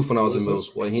was the truth when I was in middle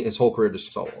school. And his whole career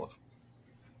just fell off.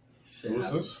 Shit, Who's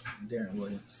happens. Darren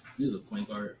Williams. He was a point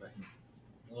guard back in.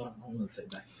 Well, I'm gonna say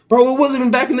back. Bro, it wasn't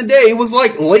even back in the day. It was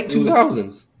like late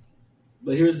 2000s.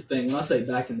 But here's the thing: when I say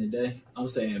back in the day, I'm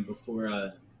saying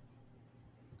before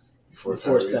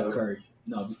Before Steph Curry. Curry.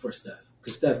 No, before Steph,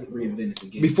 because Steph reinvented the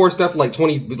game. Before stuff like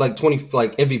 20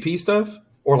 MVP stuff,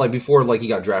 or like before like he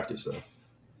got drafted stuff.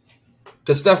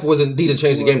 Because Steph wasn't need to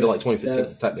change the game to like 2015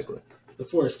 Steph- technically.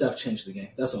 Before Steph changed the game.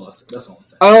 That's all I said. That's all I'm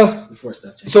saying. Before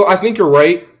Steph changed. So I think you're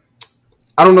right.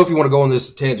 I don't know if you want to go on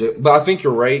this tangent, but I think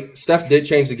you're right. Steph did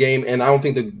change the game, and I don't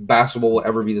think the basketball will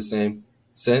ever be the same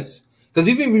since. Because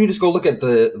even if you just go look at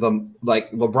the like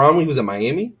LeBron when he was in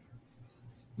Miami,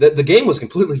 the game was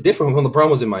completely different when LeBron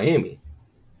was in Miami.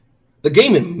 The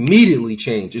game immediately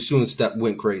changed as soon as Steph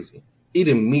went crazy. it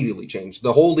immediately changed.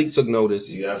 The whole league took notice.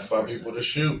 You have 5 people to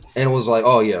shoot. And it was like,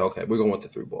 oh, yeah, okay, we're going with the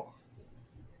 3-ball.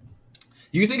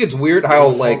 You think it's weird how,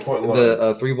 like,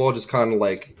 the 3-ball just kind of,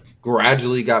 like,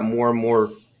 gradually got more and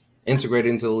more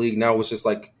integrated into the league? Now it's just,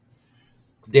 like,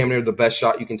 damn near the best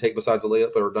shot you can take besides a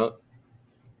layup or a dunk.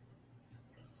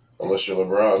 Unless you're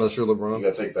LeBron. You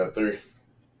got to take that 3.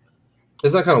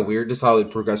 Isn't that kind of weird? Just how it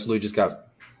progressively just got...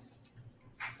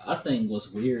 I think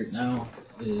what's weird now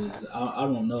is I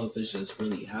don't know if it's just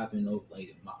really happened over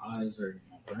like my eyes or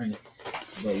my brain,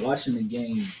 but watching the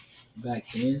game back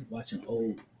then, watching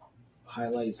old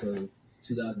highlights of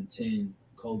 2010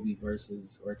 Kobe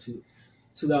versus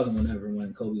 2000 whenever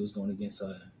when Kobe was going against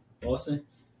Boston,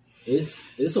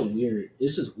 it's just weird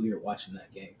watching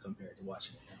that game compared to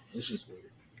watching it now. It's just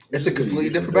weird. It's a completely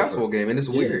different basketball game, and it's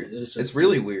weird. It's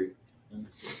really weird.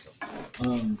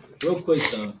 Real quick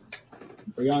though,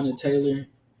 Breonna Taylor,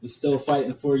 we still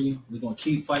fighting for you. We're gonna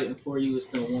keep fighting for you. It's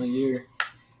been 1 year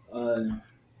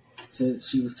since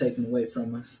she was taken away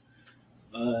from us,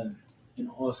 and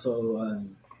also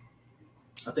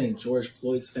I think George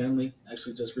Floyd's family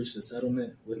actually just reached a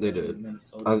settlement with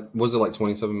Minnesota. Was it like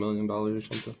 $27 million or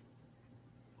something?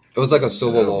 It was like a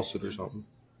civil lawsuit or something.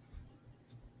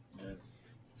 Yeah.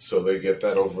 So they get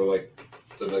that over like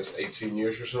the next 18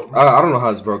 years or something? I don't know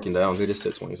how it's broken down. They just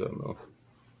said 27 million.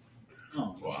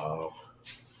 Oh wow!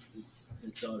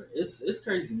 His daughter, it's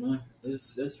crazy, man.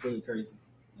 It's really crazy.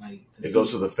 Like it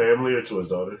goes to the family or to his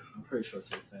daughter? I'm pretty sure to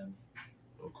the family.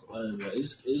 Okay.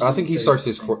 It's I think he starts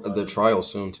the trial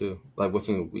soon too, like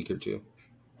within a week or two.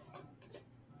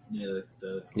 Yeah,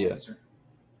 the officer.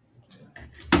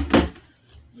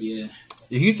 Yeah.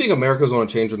 Do you think America's going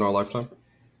to change in our lifetime?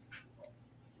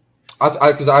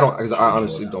 Because I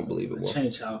honestly don't believe it will.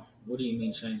 Change how? What do you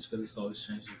mean change? Because it's always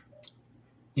changing.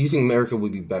 You think America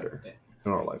would be better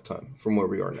in our lifetime from where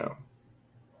we are now?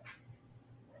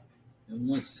 In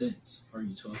what sense are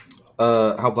you talking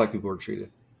about? How black people are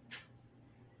treated.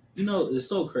 You know, it's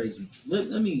so crazy. Let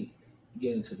me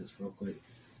get into this real quick.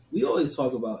 We always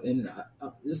talk about, and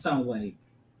this sounds like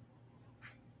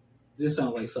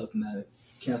something that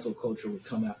cancel culture would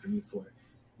come after me for.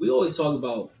 We always talk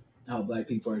about how black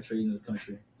people are treated in this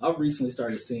country. I've recently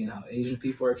started seeing how Asian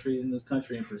people are treated in this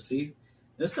country and perceived.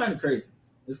 And it's kind of crazy.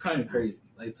 It's kind of crazy,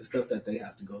 like the stuff that they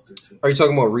have to go through too. Are you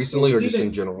talking about recently or just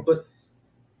in general? But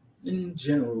in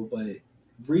general, but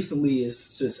recently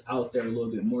it's just out there a little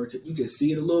bit more. You can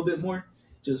see it a little bit more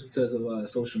just because of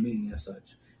social media and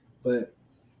such. But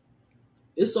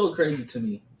it's so crazy to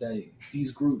me that these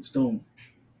groups don't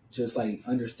just like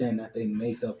understand that they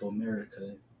make up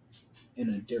America in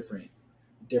a different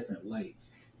light.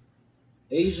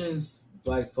 Asians,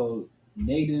 black folk,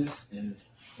 natives, and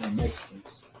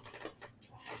Mexicans.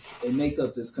 They make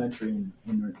up this country in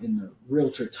the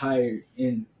realtor tired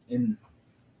in I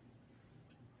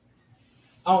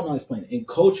don't know how to explain it. In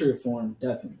culture form,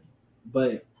 definitely.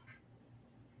 But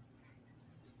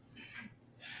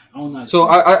I don't know. So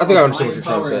I think I understand what you're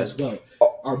trying to say.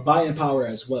 Well, our buying power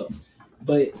as well.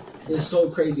 But it's so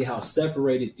crazy how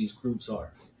separated these groups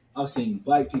are. I've seen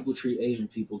black people treat Asian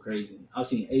people crazy. I've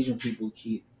seen Asian people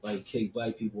kick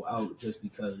black people out just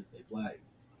because they're black.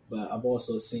 But I've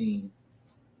also seen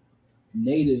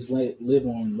natives live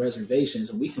on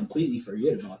reservations, and we completely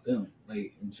forget about them.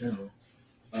 Like in general,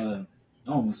 I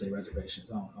don't want to say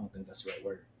reservations. I don't think that's the right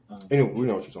word. Anyway, we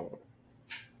know what you're talking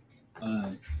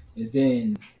about. And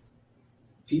then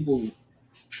people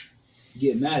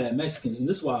get mad at Mexicans, and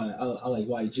this is why I like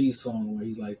YG's song where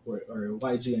he's like, or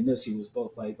YG and Nipsey was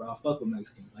both like, bro, I fuck with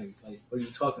Mexicans. Like what are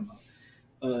you talking about?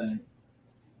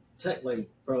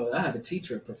 Bro, I had a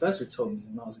teacher, a professor told me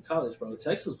when I was in college, bro,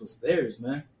 Texas was theirs,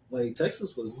 man. Like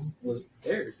Texas was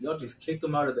theirs. Y'all just kicked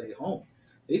them out of their home.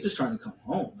 They just trying to come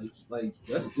home. Like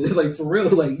that's like for real.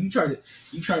 Like you trying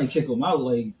to kick them out.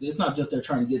 Like it's not just they're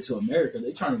trying to get to America.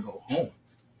 They're trying to go home.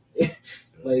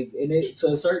 Like and to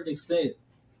a certain extent,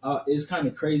 it's kind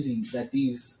of crazy that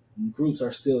these groups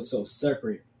are still so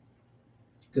separate.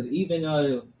 Because even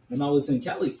when I was in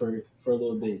Cali for a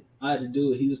little bit, I had to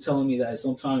do it. He was telling me that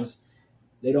sometimes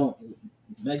they don't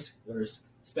Mexican or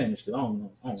Spanish. I don't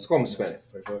know. Let's call him Hispanic.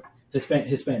 For sure.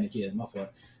 Hispanic, yeah, my fault.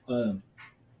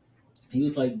 He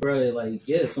was like, bro, like,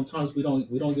 yeah, sometimes we don't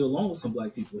get along with some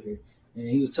black people here. And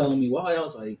he was telling me why. I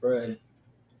was like, bro, I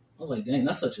was like, dang,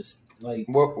 that's such a like,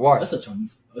 why? That's such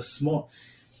a small.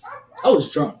 I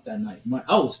was drunk that night.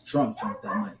 I was drunk that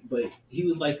night. But he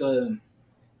was like,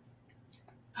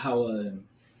 how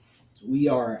we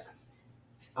are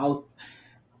out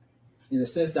in the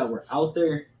sense that we're out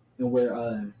there and we're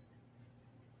I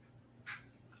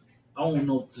don't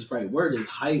know if this right word is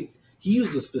hype. He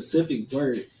used a specific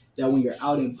word that when you're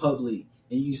out in public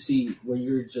and you see where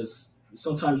you're just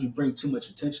sometimes you bring too much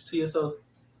attention to yourself,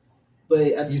 but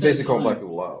at the You same basically call time, black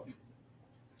people loud.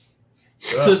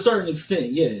 to a certain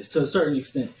extent, yes, to a certain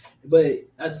extent, but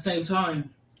at the same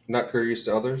time, Not courteous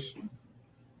to others.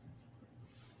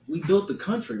 we built the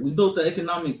country. We built the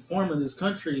economic form of this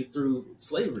country through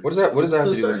slavery. What does that? What does that To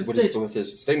have a to do certain with extent. with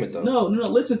his statement, though? No.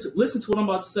 Listen to what I'm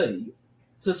about to say.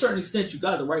 To a certain extent, you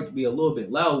got the right to be a little bit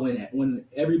loud when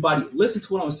everybody listen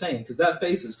to what I'm saying, because that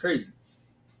face is crazy.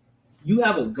 You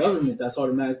have a government that's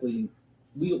automatically.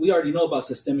 We already know about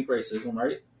systemic racism,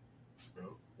 right?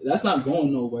 That's not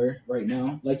going nowhere right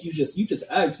now. Like you just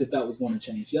asked if that was going to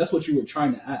change. That's what you were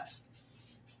trying to ask.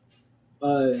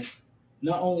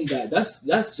 Not only that,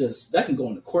 that's just that can go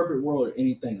in the corporate world or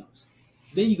anything else.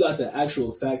 Then you got the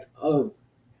actual fact of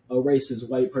a racist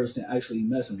white person actually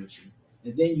messing with you.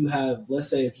 And then you have, let's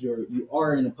say, if you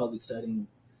are in a public setting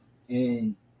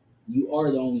and you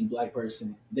are the only black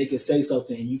person, they could say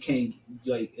something and you can't,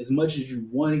 like, as much as you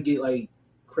want to get like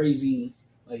crazy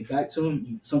like back to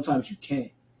them, sometimes you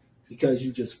can't because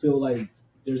you just feel like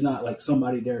there's not like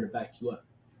somebody there to back you up,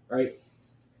 right?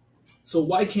 So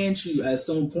why can't you at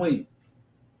some point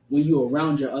when you're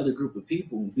around your other group of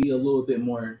people be a little bit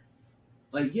more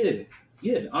like, yeah,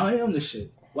 I am the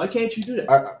shit. Why can't you do that?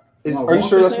 Are you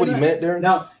sure that's what he meant, Darren?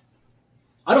 Now,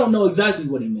 I don't know exactly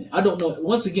what he meant. I don't know.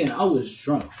 Once again, I was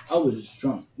drunk.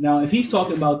 Now, if he's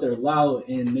talking about they're loud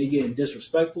and they getting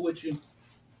disrespectful with you,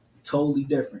 totally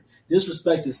different.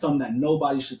 Disrespect is something that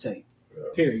nobody should take.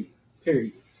 Yeah.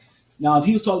 Period. Now, if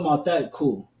he was talking about that,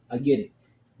 cool. I get it.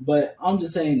 But I'm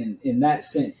just saying in that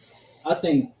sense, I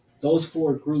think those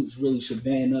four groups really should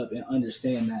band up and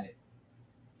understand that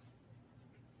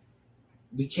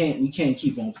we can't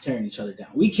keep on tearing each other down.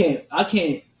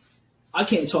 I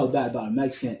can't talk bad about a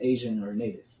Mexican, Asian, or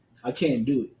Native. I can't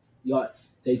do it. Y'all,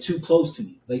 they too close to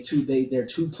me. They're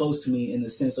too close to me in the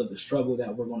sense of the struggle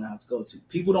that we're going to have to go to.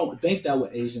 People don't think that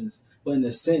with Asians, but in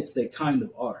the sense they kind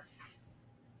of are.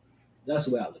 That's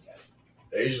the way I look at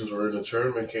it. Asians were in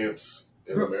internment camps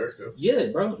in America. Yeah,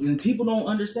 bro. And people don't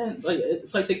understand. Like,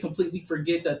 it's like they completely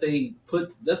forget that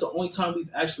that's the only time we've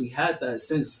actually had that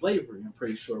since slavery, I'm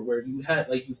pretty sure, where you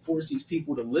force these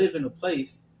people to live in a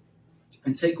place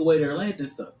and take away their land and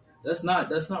stuff. That's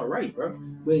not right, bro.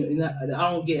 I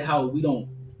don't get how we don't.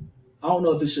 I don't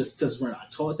know if it's just because we're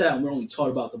not taught that, and we're only taught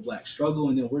about the black struggle,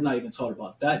 and then we're not even taught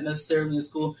about that necessarily in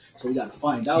school. So we got to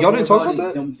find out. Y'all didn't talk about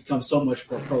that. Then we become so much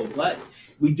pro-black.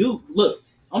 We do. Look,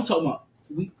 I'm talking about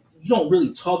You don't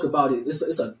really talk about it.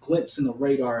 It's a glimpse in the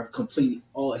radar of complete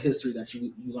all history that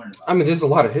you learn about. I mean, there's a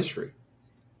lot of history.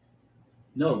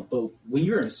 No, but when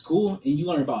you're in school and you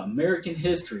learn about American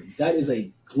history, that is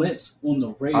a glimpse on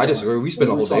the radar. I disagree. We spent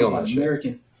a whole day on that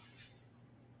shit.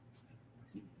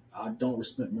 I don't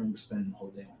remember spending the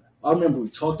whole day on that. I remember we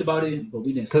talked about it, but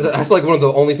we didn't. Because that's like one of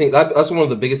the only things. That's one of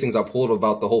the biggest things I pulled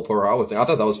about the whole Pearl Harbor thing. I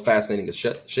thought that was fascinating as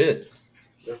shit.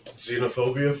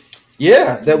 Xenophobia.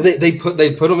 Yeah, they put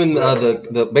them in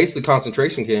the basically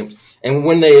concentration camps, and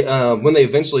when they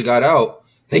eventually got out,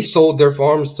 they sold their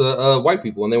farms to white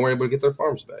people, and they weren't able to get their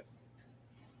farms back.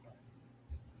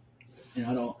 And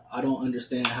I don't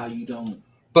understand how you don't.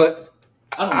 But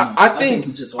I don't know. I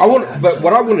think I want. But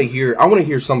what I want to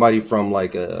hear somebody from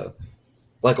like an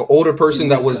older person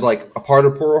that was like a part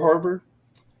of Pearl Harbor.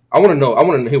 I want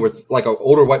to hear what like an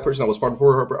older white person that was part of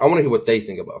Pearl Harbor. I want to hear what they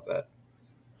think about that.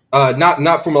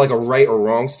 Not from like a right or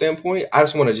wrong standpoint. I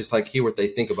just want to like hear what they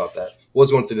think about that.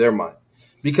 What's going through their mind?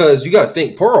 Because you got to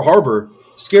think Pearl Harbor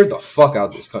scared the fuck out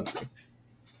of this country.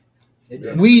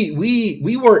 We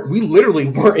literally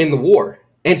weren't in the war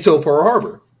until Pearl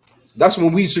Harbor. That's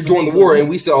when we should join the war, and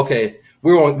we said, okay,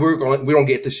 we don't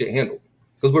get this shit handled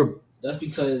That's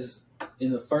because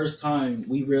in the first time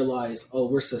we realized,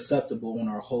 we're susceptible on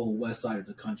our whole west side of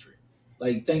the country.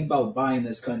 Like, think about buying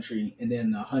this country, and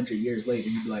then 100 years later,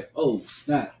 you'd be like, oh,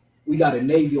 snap. We got a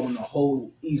Navy on the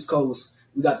whole East Coast.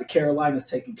 We got the Carolinas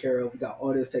taken care of. We got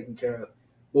all this taken care of.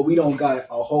 But we don't got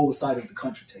a whole side of the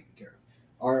country taken care of.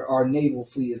 Our naval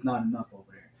fleet is not enough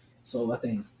over there. So I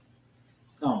think,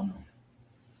 I don't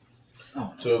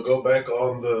know. To go back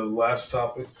on the last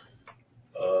topic,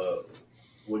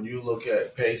 when you look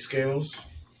at pay scales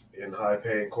in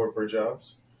high-paying corporate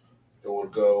jobs, it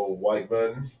would go white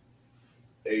men,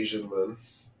 Asian men,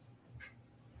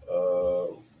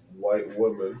 white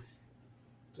women,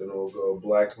 then it will go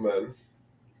black men,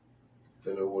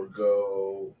 then it would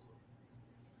go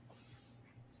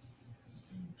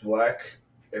black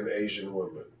and Asian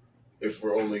women, if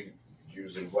we're only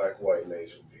using black, white, and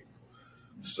Asian people.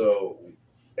 So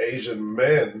Asian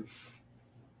men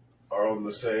are on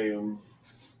the same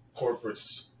corporate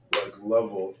like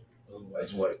level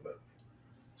as white men.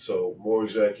 So more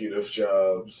executive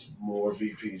jobs, more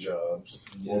VP jobs,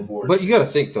 more board. But you got to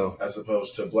seats, think though. as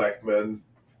opposed to black men,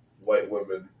 white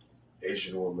women,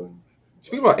 Asian women.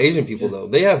 Speaking about Asian people though,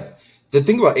 they have the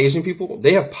thing about Asian people.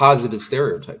 They have positive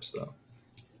stereotypes though.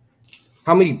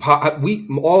 How many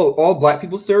all black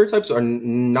people stereotypes are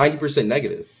 90%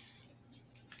 negative.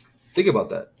 Think about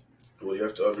that. Well, you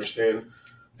have to understand,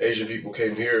 Asian people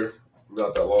came here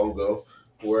not that long ago,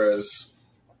 whereas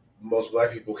most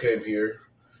black people came here,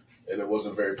 and it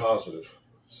wasn't very positive.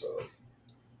 So,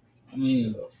 I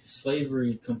mean,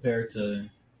 slavery compared to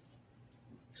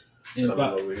coming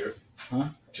over here, huh?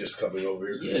 Just coming over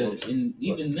here. Yeah, and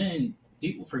even then,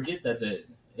 people forget that the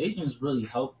Asians really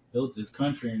helped build this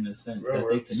country in the sense that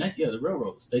they the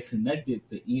railroads. They connected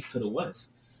the east to the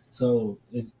west. So,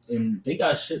 and they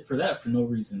got shit for that for no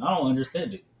reason. I don't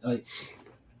understand it. Like,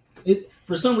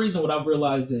 for some reason, what I've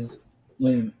realized is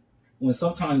when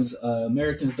sometimes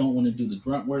Americans don't want to do the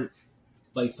grunt work,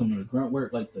 like some of the grunt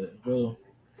work, like the real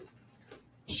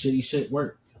shitty shit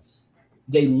work,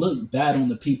 they look bad on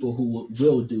the people who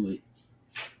will do it,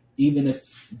 even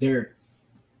if they're,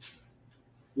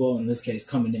 well, in this case,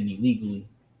 coming in illegally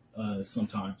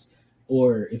sometimes,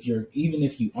 or if you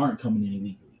aren't coming in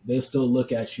illegally, they'll still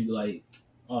look at you like,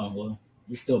 oh, well,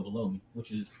 you're still below me,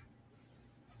 which is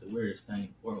the weirdest thing in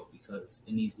the world because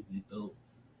it needs to be built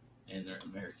and they're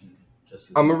American.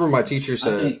 Just I remember my teacher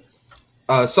said,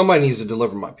 somebody needs to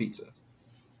deliver my pizza.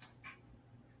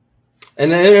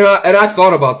 And I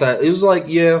thought about that. It was like,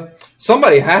 yeah,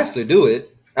 somebody has to do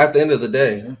it at the end of the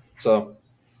day. Yeah. So,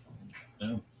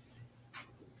 yeah.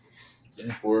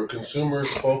 We're a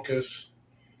consumer-focused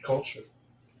culture.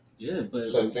 Yeah, but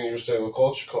same thing you were saying with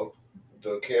culture,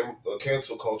 the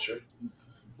cancel culture.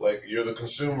 Like, you're the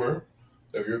consumer.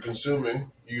 If you're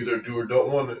consuming, you either do or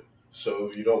don't want it. So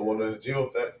if you don't want to deal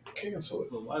with that, cancel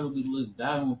it. But why do we look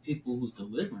bad on people who's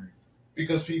delivering?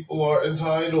 Because people are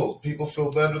entitled. People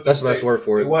feel better. That's the best word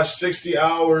for it. They watch 60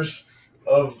 hours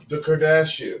of the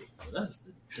Kardashian. That's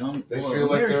the dumb. They feel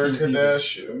like they're a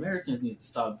Kardashian. Americans need to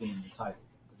stop being entitled.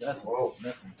 That's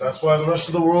why the rest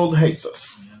of the world hates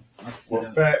us. Yeah, we're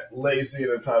fat, lazy,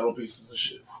 and entitled pieces of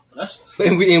shit.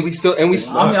 And we still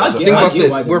think about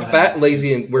this. We're fat,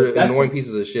 lazy, and we're annoying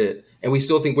pieces of shit, and we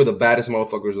still think we're the baddest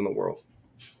motherfuckers in the world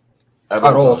at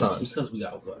all times. Because we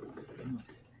got blood.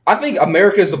 I think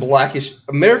America is the blackest.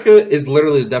 America is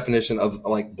literally the definition of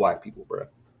like black people, bro.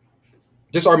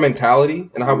 Just our mentality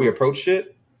and how we approach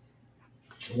shit.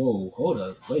 Whoa, hold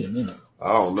up, wait a minute.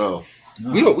 I don't know.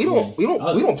 No, we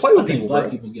don't play with people, black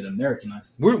bro. people get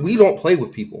Americanized. We don't play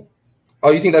with people. Oh,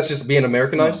 you think that's just being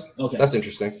Americanized? No. Okay, that's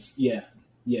interesting. Yeah.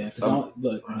 Because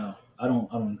I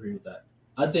don't agree with that.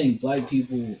 I think black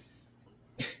people,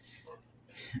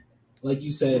 like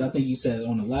you said, I think you said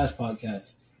on the last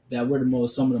podcast that we're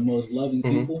some of the most loving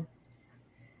people.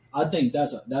 I think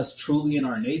that's truly in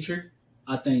our nature.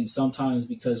 I think sometimes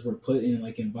because we're put in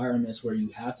like environments where you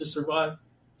have to survive,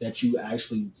 that you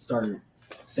actually start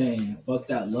saying "fuck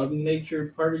that loving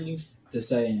nature" part of you to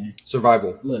saying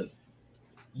survival. Look,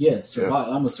 survive. Yeah.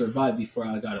 I'm gonna survive before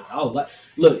I got it.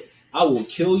 Look. I will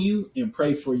kill you and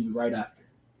pray for you right after.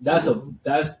 That's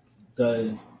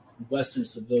the Western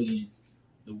civilian,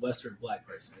 the Western black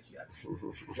person. If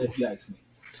you ask me,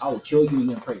 I will kill you and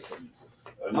then pray for you.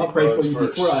 I'll pray for you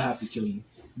before I have to kill you.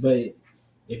 But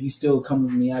if you still come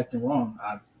with me acting wrong,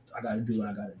 I got to do what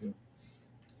I got to do.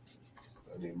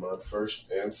 I need mine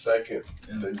first and second,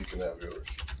 and then you can have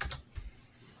yours.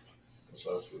 That's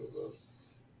how I feel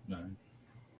about it.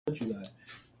 What you got?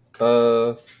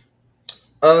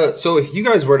 So if you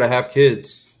guys were to have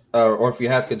kids, or if you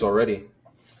have kids already,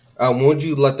 when would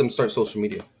you let them start social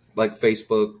media? Like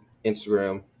Facebook,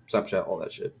 Instagram, Snapchat, all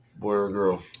that shit. Boy or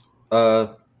girl?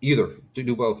 Either.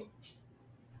 Do both.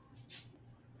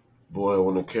 Boy, I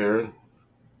want to care.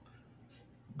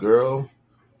 Girl,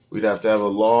 we'd have to have a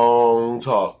long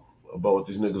talk about what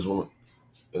these niggas want.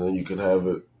 And then you can have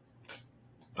it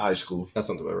high school. That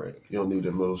sounds about right. You don't need it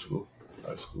in middle school.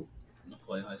 High school. I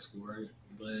play high school, right?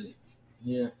 But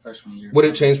yeah, freshman year. Would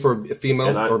it change for a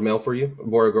female or male for you? A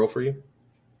boy or girl for you?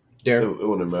 Darren? It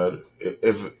wouldn't matter.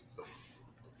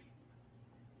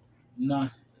 Nah,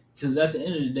 because at the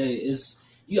end of the day,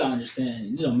 you gotta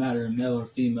understand, it don't matter male or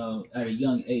female. At a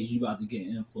young age, you about to get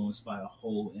influenced by a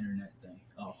whole internet thing,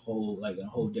 a whole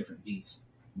different beast.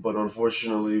 But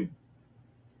unfortunately,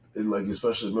 in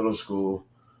especially middle school,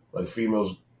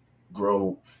 females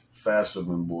grow faster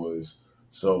than boys.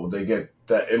 So they get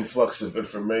that influx of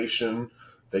information.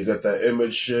 They get that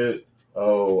image shit.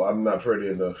 Oh, I'm not pretty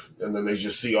enough. And then they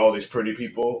just see all these pretty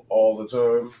people all the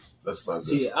time. That's not good.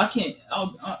 See, I can't.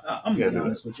 I'm Can't gonna be do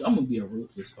honest with you. I'm gonna be a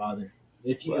ruthless father.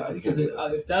 If you, Wow, you because can't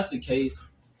do if that's the case,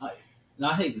 and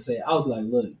I hate to say it, I would be like,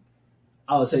 look,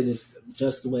 I would say this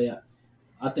just the way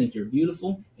I think you're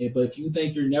beautiful. But if you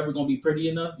think you're never gonna be pretty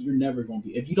enough, you're never gonna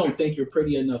be. If you don't think you're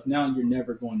pretty enough now, you're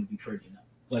never going to be pretty enough.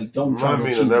 Like, don't try to Remind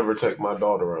me to achieve it. never take my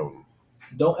daughter out.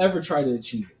 Don't ever try to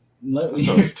achieve it. That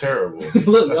sounds terrible.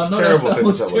 Look, That's I know terrible that thing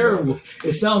to sounds tell my terrible.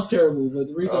 It sounds terrible, but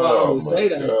the reason why I Oh would my say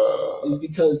that God. is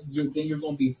because then you're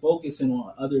going to be focusing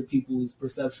on other people's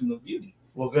perception of beauty.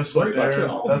 Well, guess Worry what, about your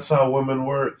Darren? own. That's how women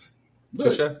work.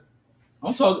 Look, Touche.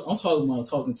 I'm talking about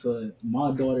talking to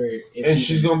my daughter, if And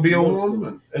she's going to be a middle school.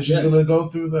 woman. And she's Yes. going to go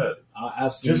through that. I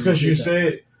absolutely Just because you get that. say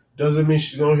it doesn't mean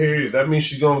she's going to hear you. That means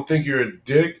she's going to think you're a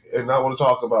dick and not want to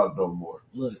talk about it no more.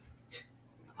 Look,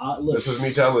 This is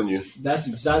me telling you. that's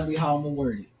exactly how I'm gonna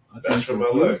word it. I think That's from you're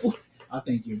LA. beautiful. I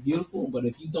think you're beautiful, but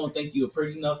if you don't think you're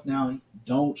pretty enough now,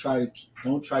 don't try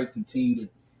to continue to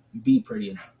be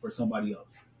pretty enough for somebody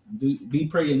else. Be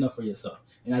pretty enough for yourself.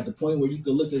 And at the point where you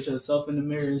can look at yourself in the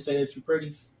mirror and say that you're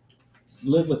pretty,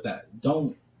 live with that.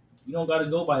 You don't got to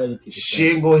go by other people's She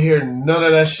ain't going to hear none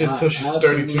of that shit until she's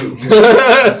Absolutely.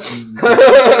 32.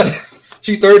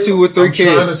 She's 32 with 3 I'm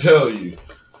trying kids. to tell you.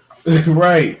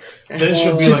 Right. Then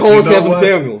she'll be She like, called you know Kevin what?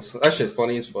 Samuels. That shit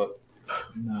funny as fuck.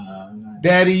 Nah.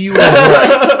 Daddy, you was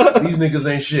right. These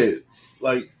niggas ain't shit.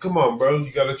 Like, come on, bro.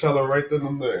 You got to tell her right then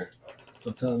and there.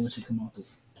 So tell them when she come out the.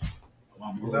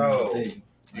 No.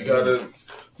 You got to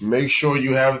make sure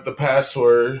you have the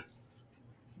password.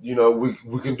 You know, we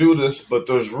can do this, but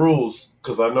there's rules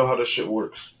because I know how this shit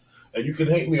works. And you can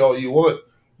hate me all you want,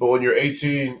 but when you're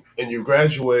 18 and you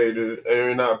graduated and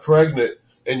you're not pregnant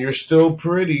and you're still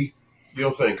pretty,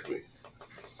 you'll thank me.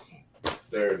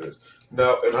 There it is.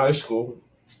 Now, in high school,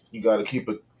 you got to keep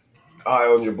an eye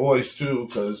on your boys, too,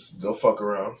 because they'll fuck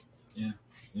around. Yeah.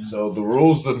 So the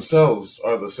rules themselves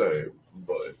are the same,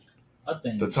 but I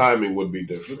think the timing would be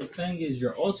But different. the thing is,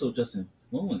 you're also just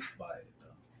influenced by it, though.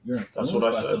 You're That's influenced what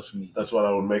I by said. social media. That's what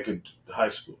I would make it high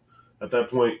school. At that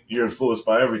point, you're influenced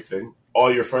by everything.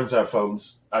 All your friends have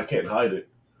phones. I can't hide it.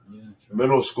 Yeah, sure.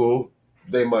 Middle school,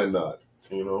 they might not,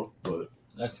 you know, but,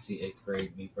 I can see 8th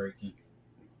grade me breaking.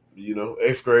 you know,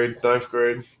 8th grade, 9th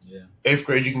grade. Yeah. 8th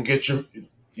grade, you can get your,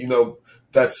 you know,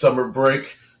 that summer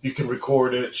break. You can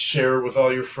record it, share it with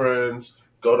all your friends,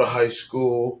 go to high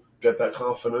school, get that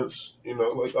confidence. You know,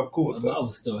 like, I'm cool with I that.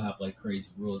 would still have like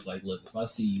crazy rules. Like, look, if I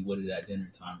see you with it at dinner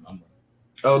time, I'm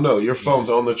Oh, no, your phone's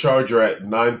on the charger at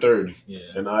 9:30, yeah.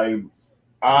 and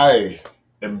I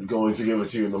am going to give it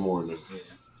to you in the morning. Yeah.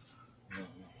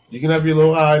 You can have your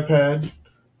little iPad,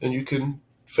 and you can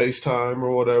FaceTime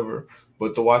or whatever, but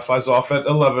the Wi-Fi's off at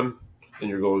 11, and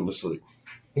you're going to sleep.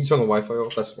 You turn the Wi-Fi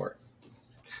off? That's smart.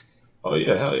 Oh,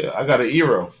 yeah, hell yeah. I got an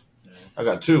Eero. Yeah. I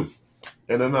got 2.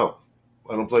 In and out.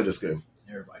 I don't play this game.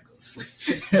 Everybody goes to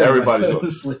sleep. Everybody's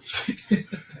goes to sleep.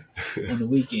 On the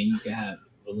weekend, you can have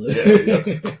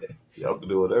it. Yeah. Y'all can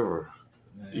do whatever.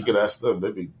 Man, You can ask them.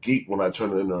 They'd be geeked when I turn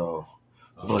the internet on.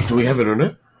 uh, Like, do we have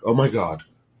internet? Oh, my God.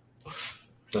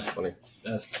 That's funny.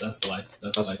 That's life.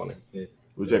 That's That's life. funny. Yeah.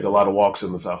 We take a lot of walks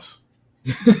in this house.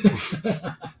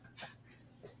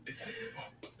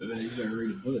 Man, you better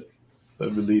read a book.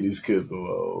 Let me leave these kids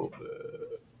alone,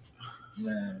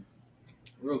 Man,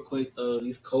 real quick though,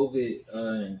 these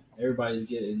COVID, everybody's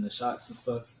getting the shots and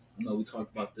stuff. I know we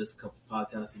talked about this a couple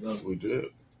podcasts ago. We did.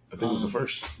 I think it was the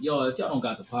first. Yo, if y'all don't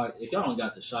got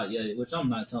the shot yet, which I'm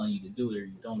not telling you to do it or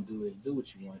you don't do it, do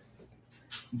what you want.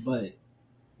 But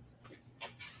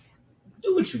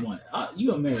do what you want.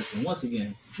 You American, once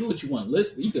again, do what you want.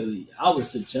 Listen, I would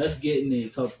suggest getting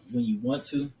it when you want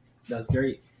to. That's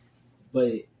great.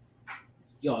 But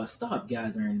y'all stop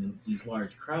gathering in these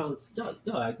large crowds.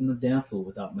 Y'all acting a damn fool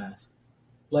without masks.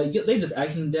 Like they just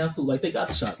acting a damn fool. Like they got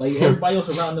the shot. Like everybody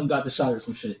else around them got the shot or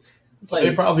some shit. It's like,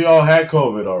 They probably all had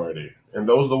COVID already, and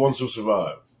those are the ones who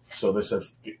survived. So they said,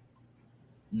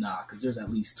 nah, because there's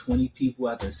at least 20 people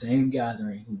at the same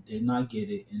gathering who did not get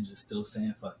it and just still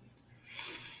saying fuck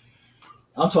it.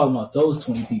 I'm talking about those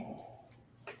 20 people.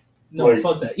 No, Like-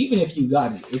 fuck that. Even if you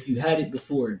got it, if you had it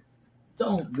before,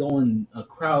 don't go in a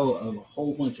crowd of a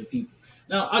whole bunch of people.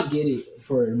 Now, I get it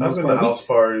for the I've most been to part. house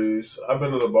parties. I've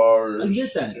been to the bars. I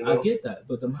get that. you know? I get that.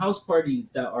 But them house parties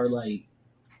that are like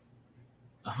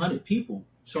 100 people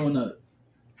showing up.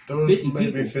 There was 50 maybe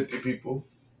people. 50 people.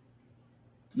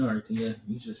 No, everything. Yeah,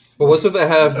 you just. But what's if they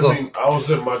have I the? mean, I was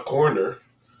in my corner,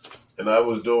 and I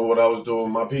was doing what I was doing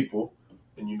with my people,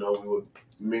 and you know, we would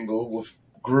mingle with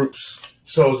groups.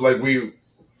 So it's like we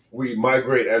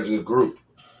migrate as a group,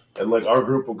 and like our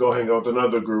group would go hang out with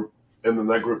another group, and then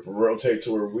that group would rotate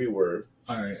to where we were.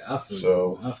 All right, I feel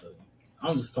So- you. I feel you.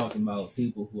 I'm just talking about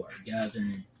people who are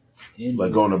gathering in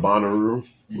Like going to Bonnaroo.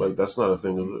 Like that's not a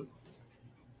thing, is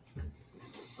it?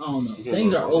 I don't know.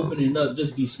 Things are opening up.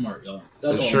 Just be smart, y'all.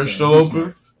 That's Is all church I'm saying. still Be open?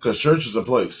 smart. Because church is a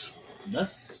place.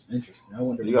 That's interesting. I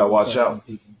wonder. You gotta if they'll watch start out. having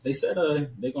people. They said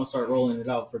they're gonna start rolling it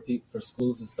out for people, for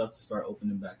schools and stuff to start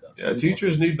opening back up. So Yeah, we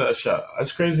teachers need that shot.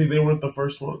 That's crazy. They weren't the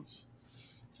first ones.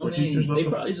 gonna- teachers not they the-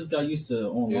 probably just got used to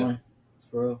online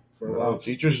for a No, while.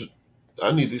 teachers.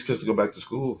 I need these kids to go back to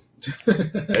school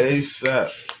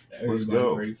ASAP. Everybody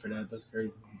go. ready for that? That's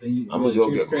crazy. Then you, I'ma look, go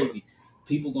here's get mine. crazy.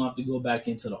 People gonna have to go back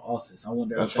into the office. I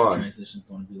wonder That's what that fine. transition's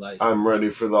gonna be like. I'm ready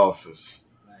for the office.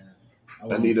 I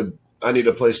wonder- need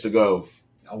a place to go.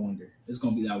 I wonder. It's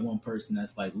gonna be that one person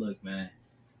that's like, look, man,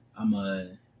 I'm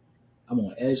on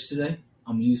edge today.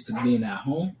 I'm used to being at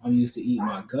home. I'm used to eating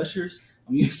my gushers.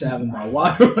 I'm used to having my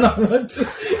water when I want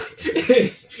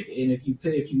to. And if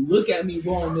you look at me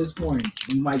wrong this morning,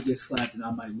 you might get slapped and I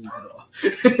might lose it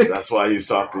all. That's why he's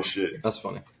talking shit. That's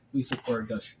funny. We support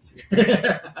gushers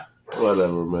here.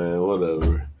 Whatever, man.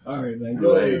 Whatever. All right, man. You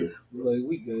Go a ahead. hater. Like,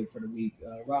 we good for the week.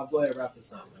 Rob, go ahead and wrap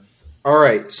us up, man. All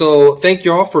right. So thank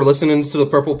you all for listening to the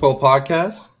Purple Pill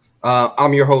podcast.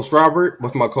 I'm your host, Robert,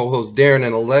 with my co-host, Darren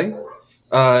and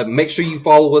Alay. Make sure you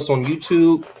follow us on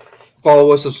YouTube.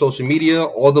 Follow us on social media.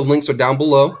 All the links are down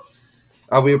below.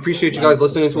 We appreciate you guys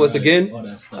listening to us again. All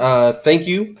that stuff. Thank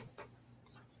you.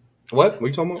 What are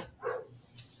you talking about?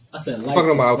 I said like,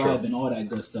 fucking up my subscribe, outro. and all that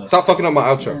good stuff. Stop fucking up my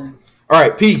outro. All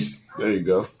right. Peace. There you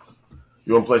go.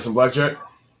 You want to play some blackjack?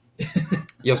 Yeah,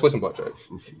 let's play some blackjack.